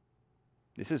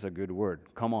 This is a good word.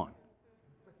 Come on.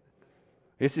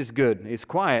 This is good. It's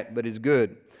quiet, but it's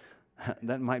good.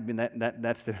 That might be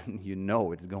that's the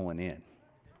it's going in.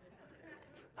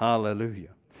 Hallelujah.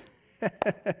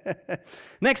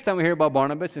 Next time we hear about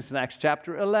Barnabas is in Acts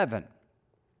chapter 11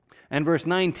 and verse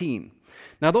 19.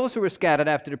 "Now those who were scattered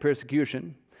after the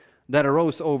persecution that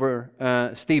arose over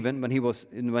Stephen when he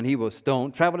was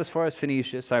stoned traveled as far as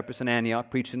Phoenicia, Cyprus, and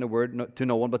Antioch, preaching the word to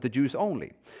no one but the Jews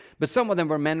only. But some of them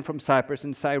were men from Cyprus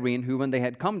and Cyrene, who, when they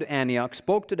had come to Antioch,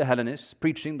 spoke to the Hellenists,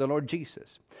 preaching the Lord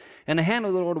Jesus. And the hand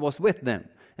of the Lord was with them,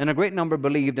 and a great number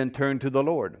believed and turned to the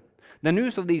Lord. The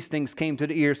news of these things came to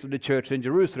the ears of the church in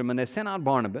Jerusalem, and they sent out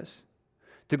Barnabas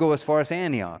to go as far as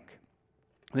Antioch.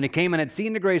 When he came and had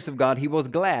seen the grace of God, he was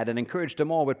glad and encouraged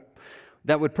them all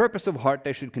that with purpose of heart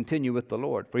they should continue with the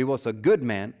Lord. For he was a good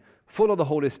man, full of the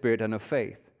Holy Spirit and of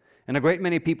faith. And a great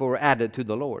many people were added to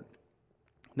the Lord.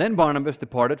 Then Barnabas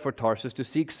departed for Tarsus to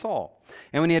seek Saul.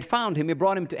 And when he had found him, he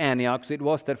brought him to Antioch. So it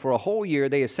was that for a whole year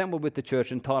they assembled with the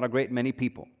church and taught a great many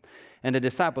people. And the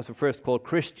disciples were first called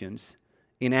Christians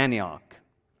in Antioch,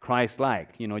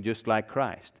 Christ-like, just like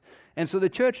Christ. And so the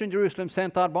church in Jerusalem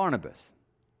sent out Barnabas.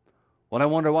 Well, I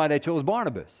wonder why they chose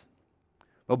Barnabas.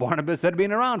 Well, Barnabas had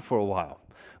been around for a while.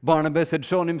 Barnabas had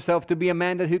shown himself to be a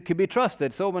man who could be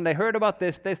trusted. So when they heard about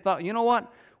this, they thought, you know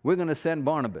what? We're going to send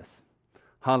Barnabas.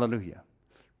 Hallelujah.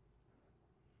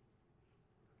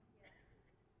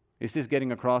 Is this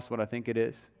getting across what I think it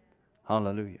is?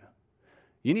 Hallelujah.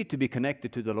 You need to be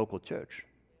connected to the local church.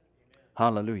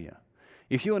 Hallelujah.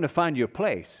 If you want to find your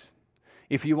place,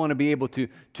 if you want to be able to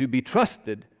be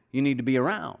trusted, you need to be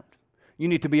around. You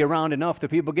need to be around enough that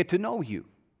people get to know you.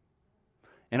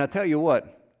 And I tell you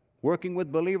what, working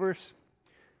with believers,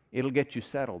 it'll get you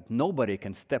settled. Nobody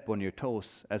can step on your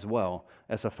toes as well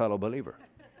as a fellow believer.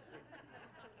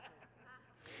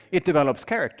 It develops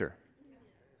character.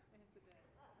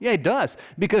 Yeah, it does.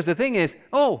 Because the thing is,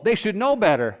 they should know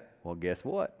better. Well, guess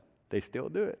what? They still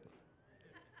do it.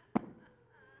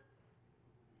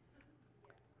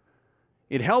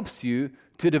 It helps you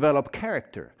to develop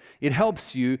character. It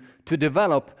helps you to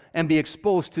develop and be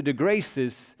exposed to the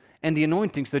graces and the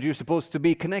anointings that you're supposed to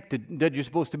be connected, that you're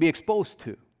supposed to be exposed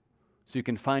to, so you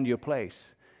can find your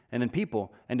place. And then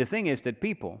the thing is that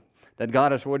people that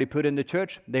God has already put in the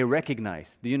church, they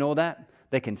recognize. Do you know that?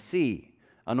 They can see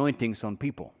anointings on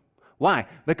people. Why?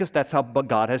 Because that's how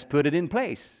God has put it in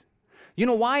place. You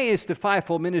know, why is the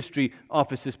fivefold ministry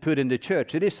offices put in the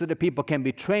church? It is so that people can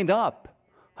be trained up.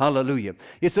 Hallelujah.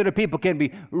 It's so that people can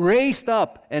be raised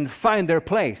up and find their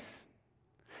place.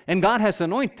 And God has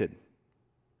anointed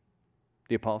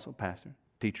the apostle, pastor,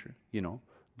 teacher,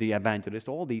 the evangelist,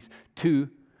 all these, to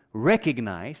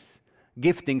recognize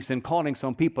giftings and callings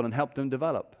on people and help them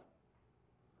develop.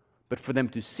 But for them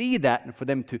to see that and for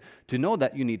them to know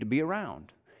that, you need to be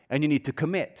around. And you need to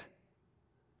commit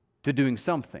to doing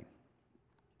something.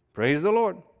 Praise the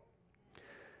Lord.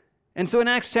 And so in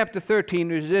Acts chapter 13,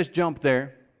 we just jump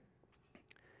there.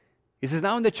 It says,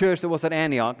 now in the church that was at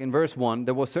Antioch, in verse 1,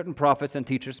 there were certain prophets and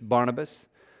teachers, Barnabas.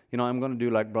 I'm going to do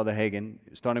like Brother Hagin,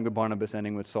 starting with Barnabas,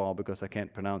 ending with Saul, because I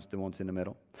can't pronounce the ones in the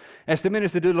middle. As they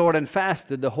ministered to the Lord and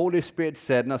fasted, the Holy Spirit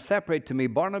said, now separate to me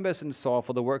Barnabas and Saul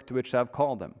for the work to which I have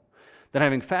called them. Then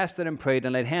having fasted and prayed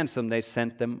and laid hands on them, they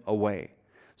sent them away.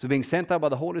 So being sent out by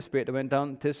the Holy Spirit, they went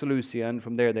down to Seleucia, and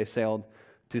from there they sailed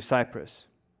to Cyprus.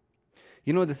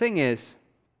 The thing is,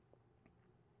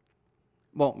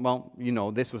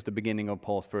 this was the beginning of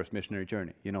Paul's first missionary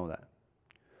journey. You know that.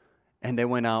 And they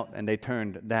went out and they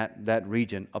turned that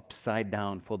region upside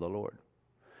down for the Lord.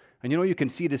 And you can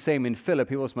see the same in Philip.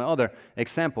 He was my other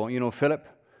example. Philip,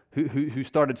 who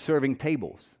started serving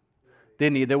tables.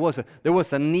 Didn't he? There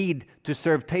was a need to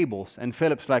serve tables. And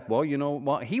Philip's like,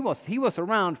 he was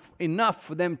around enough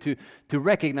for them to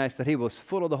recognize that he was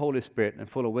full of the Holy Spirit and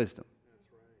full of wisdom.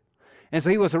 And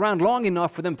so he was around long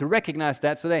enough for them to recognize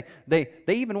that. So they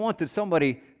even wanted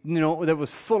somebody, that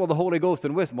was full of the Holy Ghost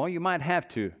and wisdom. Well, you might have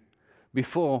to be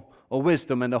full of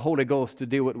wisdom and the Holy Ghost to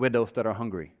deal with widows that are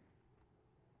hungry.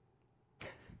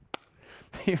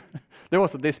 There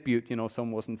was a dispute,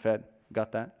 some wasn't fed.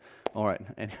 Got that? All right.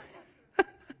 And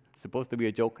it's supposed to be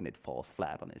a joke, and it falls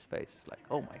flat on his face. It's like,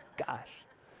 oh my gosh.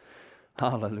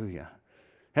 Hallelujah.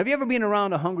 Have you ever been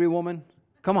around a hungry woman?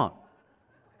 Come on.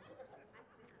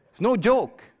 It's no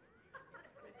joke.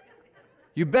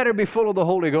 You better be full of the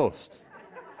Holy Ghost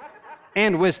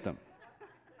and wisdom.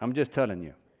 I'm just telling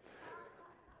you.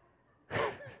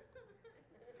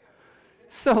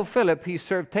 So Philip, he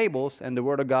served tables, and the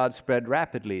word of God spread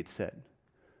rapidly, it said.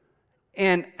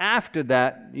 And after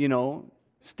that,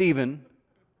 Stephen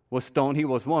was stoned. He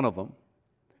was one of them.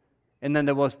 And then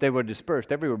they were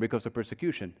dispersed everywhere because of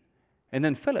persecution. And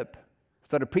then Philip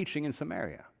started preaching in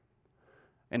Samaria.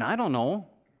 And I don't know.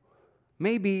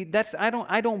 Maybe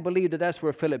I don't believe that's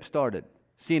where Philip started,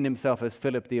 seeing himself as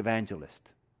Philip the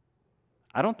evangelist.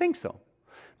 I don't think so.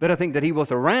 But I think that he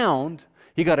was around.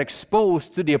 He got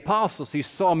exposed to the apostles. He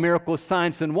saw miracles,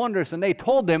 signs, and wonders, and they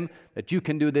told him that you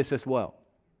can do this as well.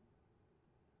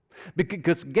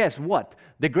 Because guess what?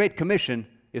 The Great Commission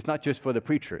is not just for the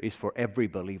preacher, it's for every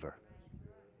believer.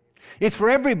 It's for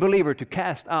every believer to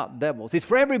cast out devils. It's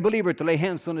for every believer to lay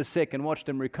hands on the sick and watch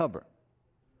them recover.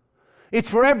 It's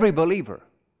for every believer.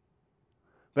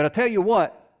 But I tell you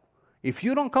what, if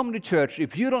you don't come to church,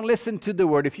 if you don't listen to the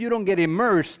Word, if you don't get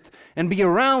immersed and be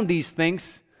around these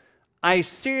things, I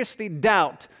seriously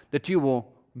doubt that you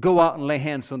will go out and lay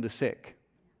hands on the sick.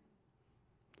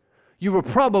 You will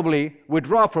probably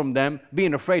withdraw from them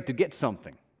being afraid to get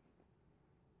something.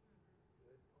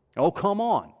 Oh, come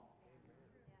on.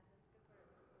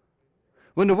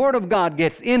 When the Word of God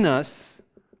gets in us,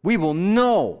 we will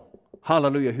know,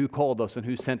 hallelujah, who called us and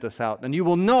who sent us out. And you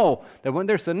will know that when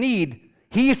there's a need,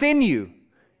 He is in you.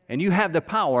 And you have the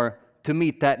power to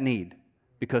meet that need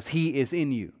because He is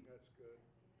in you.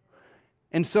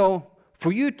 And so,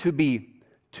 for you to be,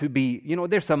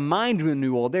 there's a mind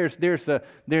renewal. There's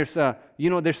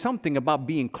something about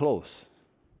being close.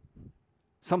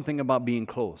 Something about being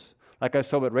close. Like I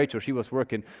saw with Rachel, she was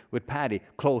working with Patty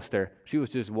close there. She was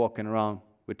just walking around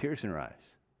with tears in her eyes.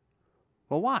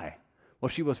 Well, why? Well,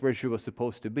 she was where she was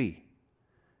supposed to be.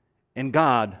 And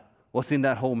God was in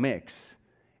that whole mix.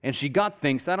 And she got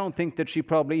things I don't think that she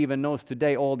probably even knows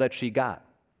today all that she got.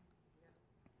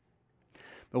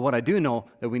 But what I do know,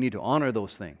 that we need to honor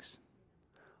those things.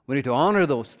 We need to honor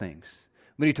those things.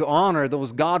 We need to honor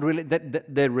those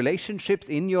the relationships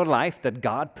in your life that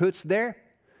God puts there.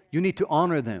 You need to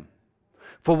honor them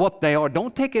for what they are.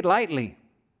 Don't take it lightly.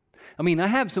 I mean, I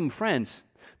have some friends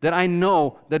that I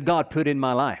know that God put in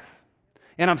my life.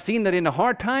 And I've seen that in the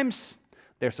hard times,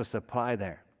 there's a supply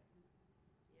there.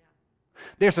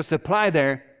 There's a supply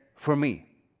there for me.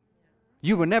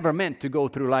 You were never meant to go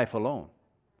through life alone.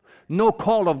 No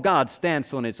call of God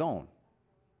stands on its own.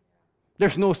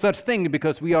 There's no such thing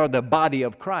because we are the body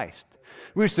of Christ.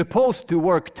 We're supposed to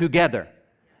work together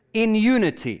in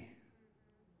unity.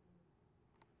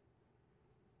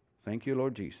 Thank you,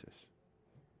 Lord Jesus.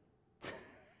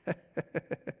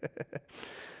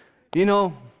 You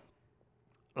know,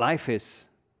 life is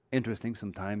interesting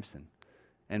sometimes,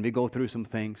 and we go through some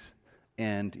things,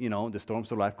 and, you know, the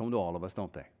storms of life come to all of us,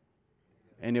 don't they?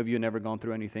 Any of you never gone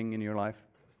through anything in your life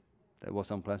that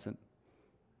was unpleasant?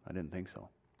 I didn't think so.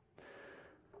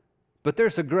 But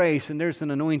there's a grace and there's an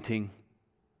anointing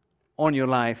on your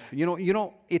life.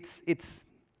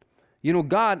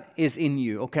 God is in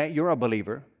you, okay? You're a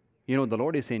believer. You know, the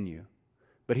Lord is in you.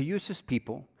 But He uses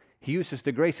people. He uses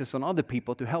the graces on other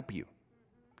people to help you.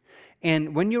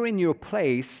 And when you're in your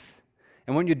place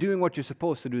and when you're doing what you're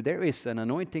supposed to do, there is an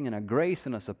anointing and a grace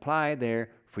and a supply there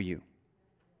for you.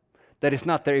 That is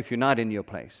not there if you're not in your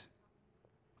place.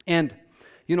 And,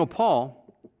 you know, Paul,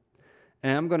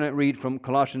 and I'm going to read from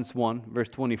Colossians 1, verse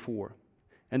 24.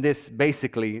 And this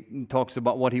basically talks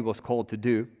about what he was called to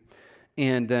do.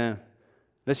 And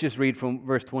let's just read from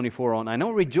verse 24 on. I now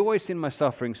rejoice in my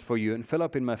sufferings for you and fill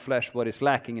up in my flesh what is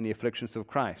lacking in the afflictions of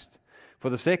Christ,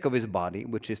 for the sake of His body,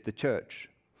 which is the church,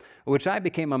 which I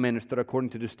became a minister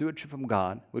according to the stewardship from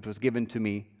God, which was given to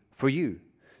me for you,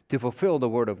 to fulfill the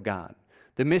word of God,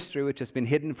 the mystery which has been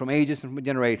hidden from ages and from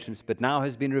generations, but now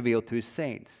has been revealed to His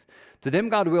saints. To them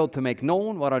God willed to make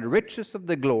known what are the riches of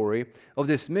the glory of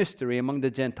this mystery among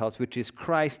the Gentiles, which is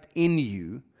Christ in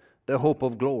you, the hope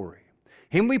of glory.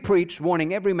 Him we preach,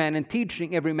 warning every man and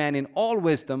teaching every man in all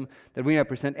wisdom, that we may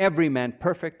present every man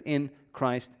perfect in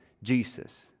Christ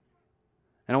Jesus.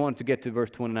 And I want to get to verse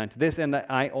 29. To this end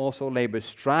I also labor,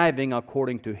 striving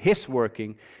according to His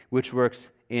working, which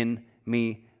works in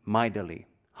me mightily.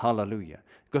 Hallelujah.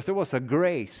 Because there was a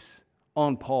grace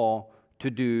on Paul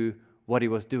to do what he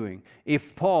was doing.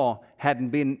 If Paul hadn't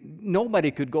been,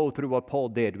 nobody could go through what Paul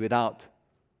did without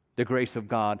the grace of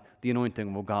God, the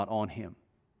anointing of God on him.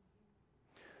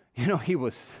 You know, he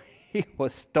was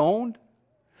stoned.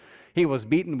 He was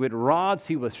beaten with rods.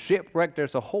 He was shipwrecked.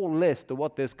 There's a whole list of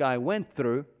what this guy went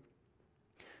through,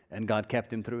 and God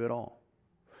kept him through it all.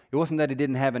 It wasn't that he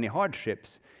didn't have any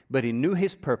hardships, but he knew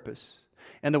his purpose.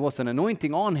 And there was an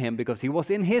anointing on him because he was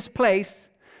in his place.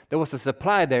 There was a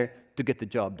supply there to get the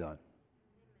job done.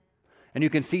 And you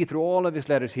can see through all of his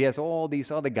letters, he has all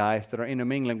these other guys that are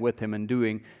intermingling with him and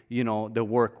doing, you know, the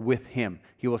work with him.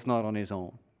 He was not on his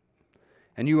own.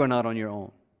 And you are not on your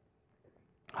own.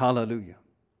 Hallelujah.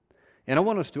 And I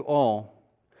want us to all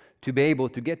to be able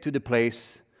to get to the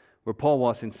place where Paul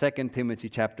was in 2 Timothy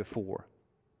chapter 4.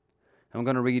 I'm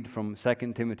going to read from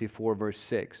 2 Timothy 4, verse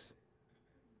 6.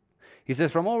 He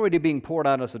says, "From already being poured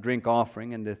out as a drink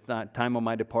offering, and the time of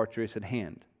my departure is at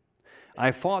hand.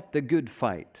 I fought the good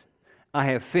fight. I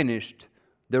have finished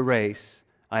the race.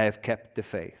 I have kept the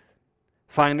faith.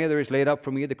 Finally, there is laid up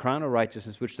for me the crown of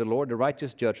righteousness, which the Lord, the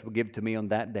righteous judge, will give to me on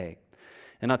that day.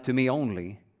 And not to me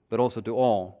only, but also to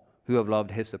all who have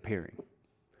loved His appearing."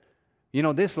 You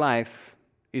know, this life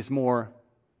is more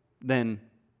than,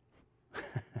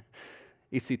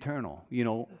 it's eternal. You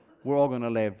know, we're all going to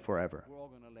live forever.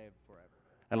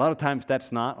 A lot of times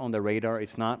that's not on the radar.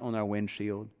 It's not on our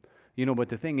windshield. You know, but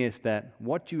the thing is that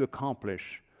what you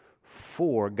accomplish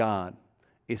for God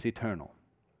is eternal.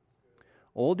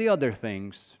 All the other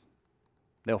things,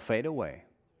 they'll fade away.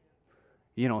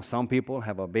 You know, some people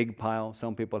have a big pile,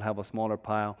 some people have a smaller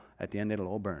pile. At the end, it'll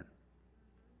all burn.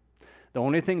 The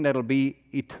only thing that'll be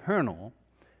eternal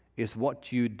is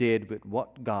what you did with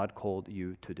what God called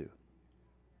you to do.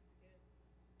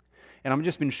 And I've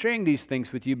just been sharing these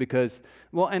things with you because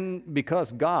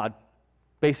God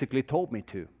basically told me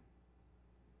to.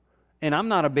 And I'm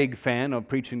not a big fan of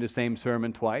preaching the same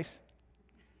sermon twice.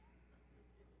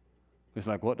 It's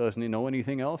like, what, doesn't he know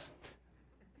anything else?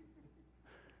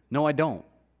 No, I don't.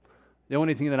 The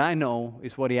only thing that I know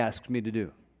is what he asks me to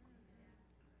do.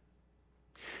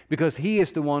 Because he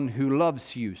is the one who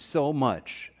loves you so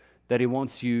much that he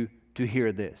wants you to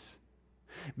hear this.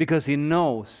 Because he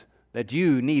knows that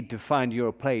you need to find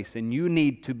your place and you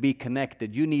need to be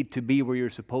connected. You need to be where you're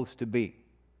supposed to be.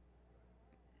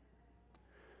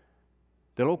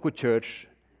 The local church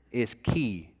is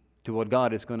key to what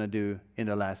God is going to do in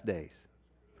the last days.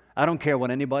 I don't care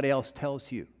what anybody else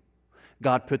tells you.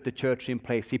 God put the church in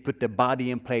place. He put the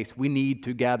body in place. We need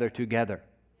to gather together.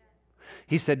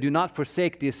 He said, do not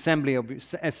forsake the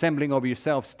assembling of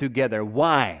yourselves together.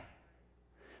 Why?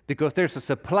 Because there's a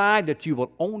supply that you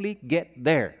will only get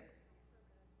there.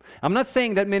 I'm not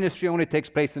saying that ministry only takes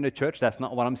place in the church. That's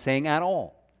not what I'm saying at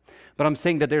all. But I'm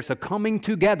saying that there's a coming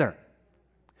together.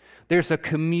 There's a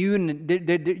communion.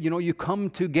 You come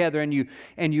together and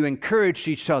you encourage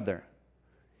each other.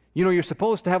 You know, you're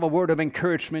supposed to have a word of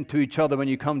encouragement to each other when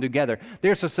you come together.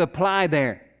 There's a supply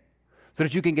there so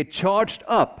that you can get charged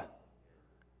up.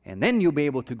 And then you'll be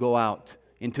able to go out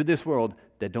into this world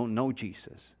that don't know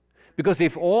Jesus. Because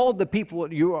if all the people,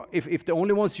 if the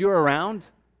only ones you're around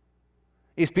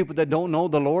is people that don't know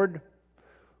the Lord,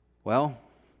 well,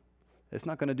 it's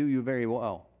not going to do you very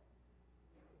well.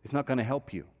 It's not going to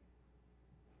help you.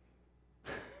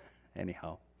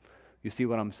 Anyhow, you see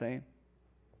what I'm saying?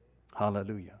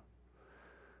 Hallelujah.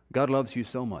 God loves you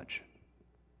so much.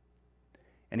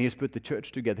 And he has put the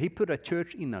church together. He put a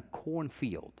church in a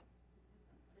cornfield,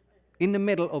 in the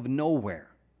middle of nowhere.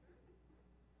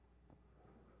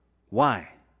 Why?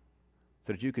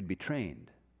 So that you could be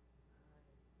trained.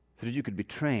 So that you could be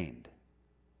trained.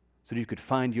 So that you could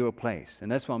find your place. And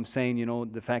that's why I'm saying, you know,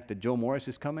 the fact that Joe Morris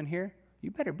is coming here,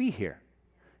 you better be here.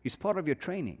 He's part of your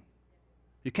training.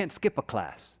 You can't skip a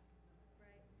class.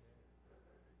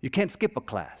 You can't skip a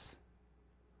class.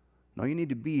 No, you need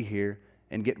to be here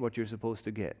and get what you're supposed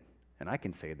to get. And I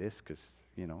can say this because,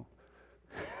 you know,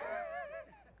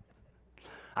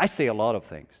 I say a lot of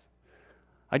things.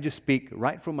 I just speak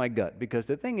right from my gut because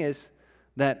the thing is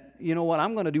that, you know what,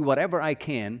 I'm going to do whatever I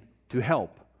can to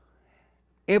help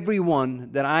everyone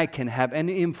that I can have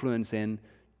any influence in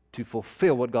to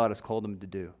fulfill what God has called them to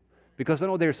do. Because I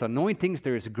know there's anointings,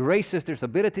 there's graces, there's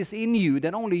abilities in you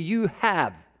that only you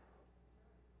have.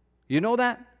 You know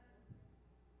that?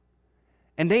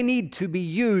 And they need to be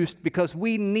used because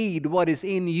we need what is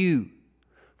in you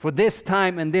for this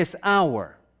time and this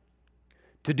hour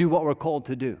to do what we're called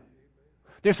to do.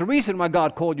 There's a reason why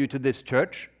God called you to this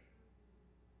church.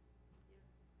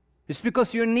 It's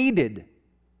because you're needed.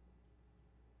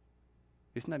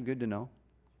 Isn't that good to know?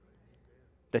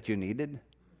 That you're needed?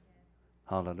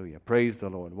 Hallelujah. Praise the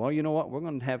Lord. Well, you know what? We're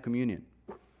going to have communion.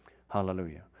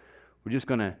 Hallelujah. We're just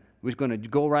going to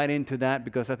go right into that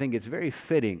because I think it's very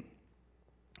fitting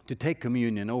to take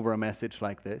communion over a message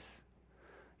like this.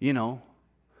 You know,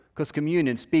 because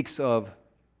communion speaks of,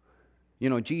 you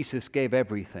know, Jesus gave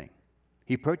everything.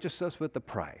 He purchased us with a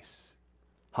price.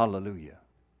 Hallelujah.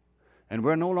 And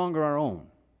we're no longer our own.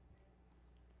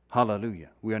 Hallelujah.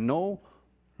 We are no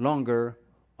longer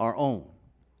our own.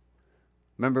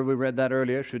 Remember we read that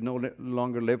earlier, should no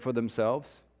longer live for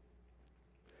themselves.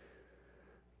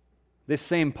 This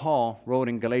same Paul wrote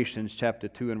in Galatians chapter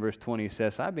 2 and verse 20,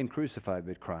 says, I've been crucified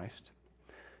with Christ.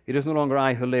 It is no longer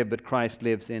I who live, but Christ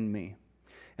lives in me.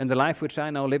 And the life which I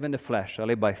now live in the flesh, I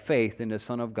live by faith in the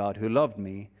Son of God who loved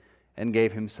me and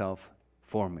gave himself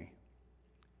for me.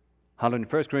 Hallelujah. In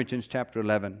 1 Corinthians chapter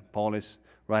 11, Paul is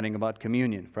writing about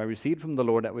communion. For I received from the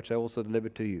Lord that which I also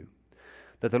delivered to you,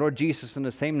 that the Lord Jesus on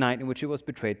the same night in which he was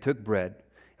betrayed took bread,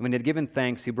 and when he had given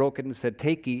thanks, he broke it and said,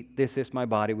 Take, eat, this is my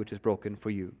body which is broken for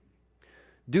you.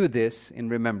 Do this in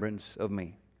remembrance of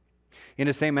me. In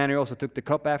the same manner he also took the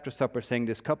cup after supper, saying,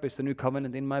 This cup is the new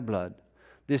covenant in my blood.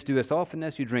 This do as often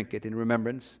as you drink it in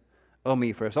remembrance of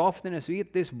me. For as often as you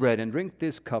eat this bread and drink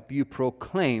this cup, you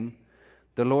proclaim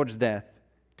the Lord's death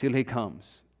till he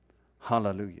comes.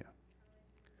 Hallelujah.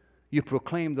 You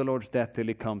proclaim the Lord's death till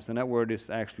he comes. And that word is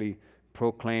actually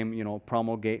proclaim, you know,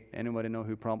 promulgate. Anybody know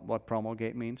what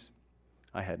promulgate means?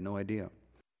 I had no idea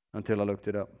until I looked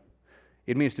it up.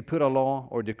 It means to put a law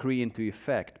or decree into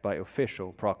effect by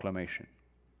official proclamation.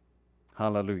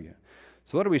 Hallelujah.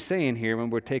 So what are we saying here when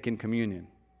we're taking communion?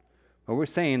 Well, we're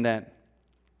saying that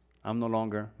I'm no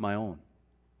longer my own.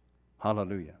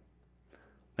 Hallelujah.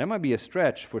 That might be a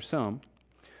stretch for some.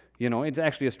 It's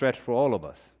actually a stretch for all of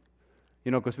us.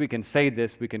 Because we can say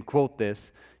this, we can quote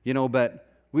this, but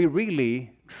we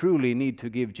really, truly need to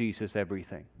give Jesus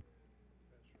everything.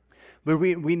 But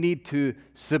we need to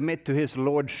submit to His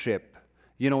lordship.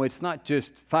 It's not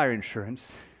just fire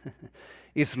insurance.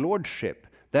 It's lordship.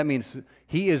 That means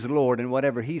He is Lord, and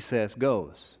whatever He says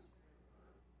goes.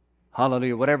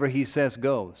 Hallelujah. Whatever He says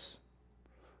goes.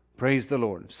 Praise the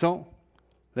Lord. So,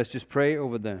 let's just pray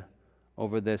over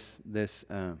this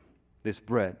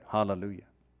bread. Hallelujah.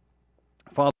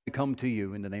 Father, we come to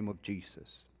You in the name of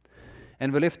Jesus.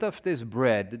 And we lift up this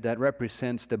bread that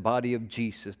represents the body of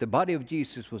Jesus. The body of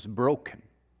Jesus was broken.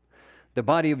 The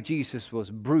body of Jesus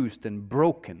was bruised and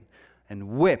broken and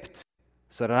whipped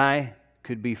so that I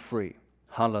could be free.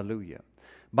 Hallelujah.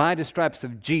 By the stripes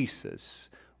of Jesus,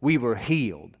 we were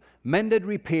healed, mended,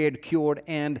 repaired, cured,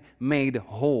 and made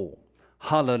whole.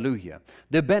 Hallelujah.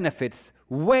 The benefits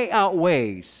way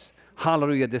outweighs,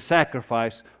 hallelujah, the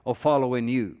sacrifice of following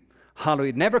You. Hallelujah.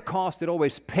 It never costs, it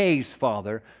always pays,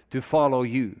 Father, to follow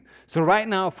You. So right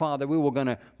now, Father, we're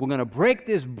gonna break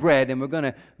this bread, and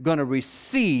we're gonna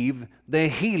receive the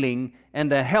healing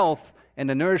and the health and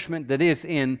the nourishment that is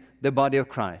in the body of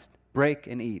Christ. Break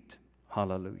and eat.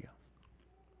 Hallelujah.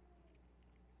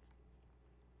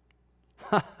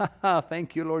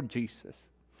 Thank You, Lord Jesus.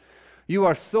 You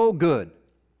are so good,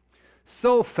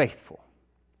 so faithful.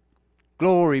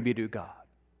 Glory be to God.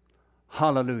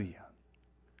 Hallelujah.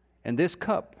 And this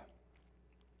cup,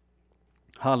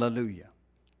 hallelujah,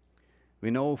 we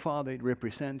know, Father, it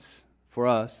represents for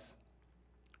us,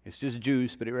 it's just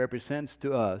juice, but it represents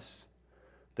to us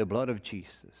the blood of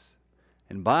Jesus.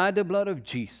 And by the blood of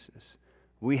Jesus,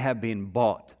 we have been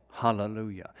bought.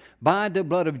 Hallelujah. By the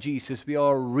blood of Jesus, we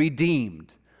are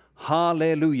redeemed.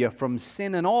 Hallelujah. From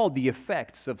sin and all the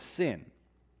effects of sin.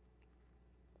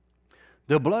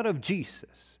 The blood of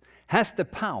Jesus has the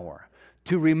power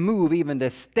to remove even the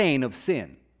stain of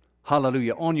sin.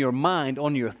 Hallelujah. On your mind,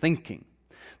 on your thinking.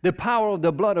 The power of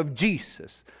the blood of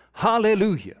Jesus.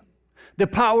 Hallelujah. The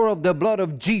power of the blood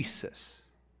of Jesus.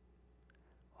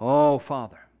 Oh,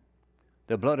 Father,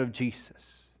 the blood of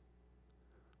Jesus.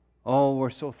 Oh, we're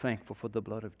so thankful for the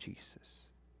blood of Jesus.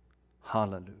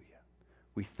 Hallelujah.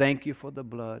 We thank You for the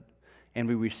blood, and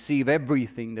we receive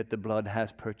everything that the blood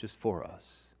has purchased for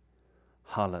us.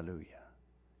 Hallelujah.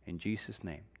 In Jesus'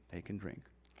 name, take and drink.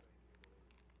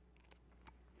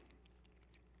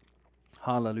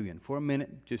 Hallelujah. And for a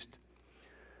minute, just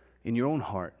in your own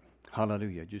heart,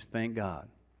 hallelujah, just thank God,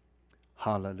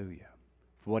 hallelujah,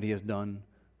 for what He has done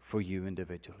for you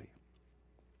individually.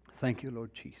 Thank You,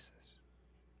 Lord Jesus.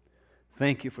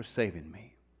 Thank You for saving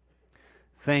me.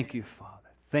 Thank You, Father.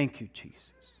 Thank You,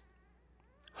 Jesus.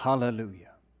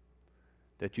 Hallelujah,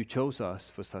 that You chose us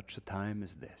for such a time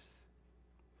as this.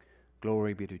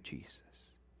 Glory be to Jesus.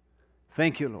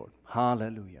 Thank You, Lord.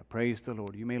 Hallelujah. Praise the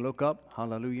Lord. You may look up.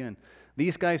 Hallelujah. And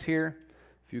these guys here,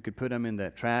 if you could put them in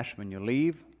the trash when you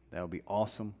leave, that would be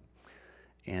awesome.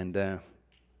 And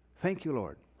thank You,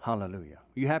 Lord. Hallelujah.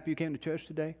 You happy you came to church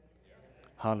today?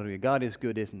 Hallelujah. God is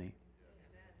good, isn't He?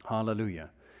 Hallelujah.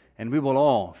 And we will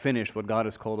all finish what God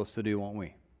has called us to do, won't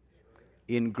we?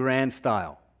 In grand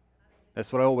style.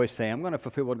 That's what I always say. I'm going to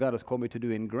fulfill what God has called me to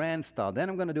do in grand style. Then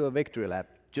I'm going to do a victory lap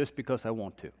just because I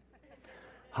want to.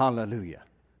 Hallelujah.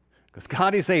 Because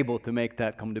God is able to make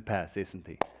that come to pass, isn't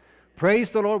He?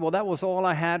 Praise the Lord. Well, that was all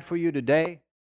I had for you today.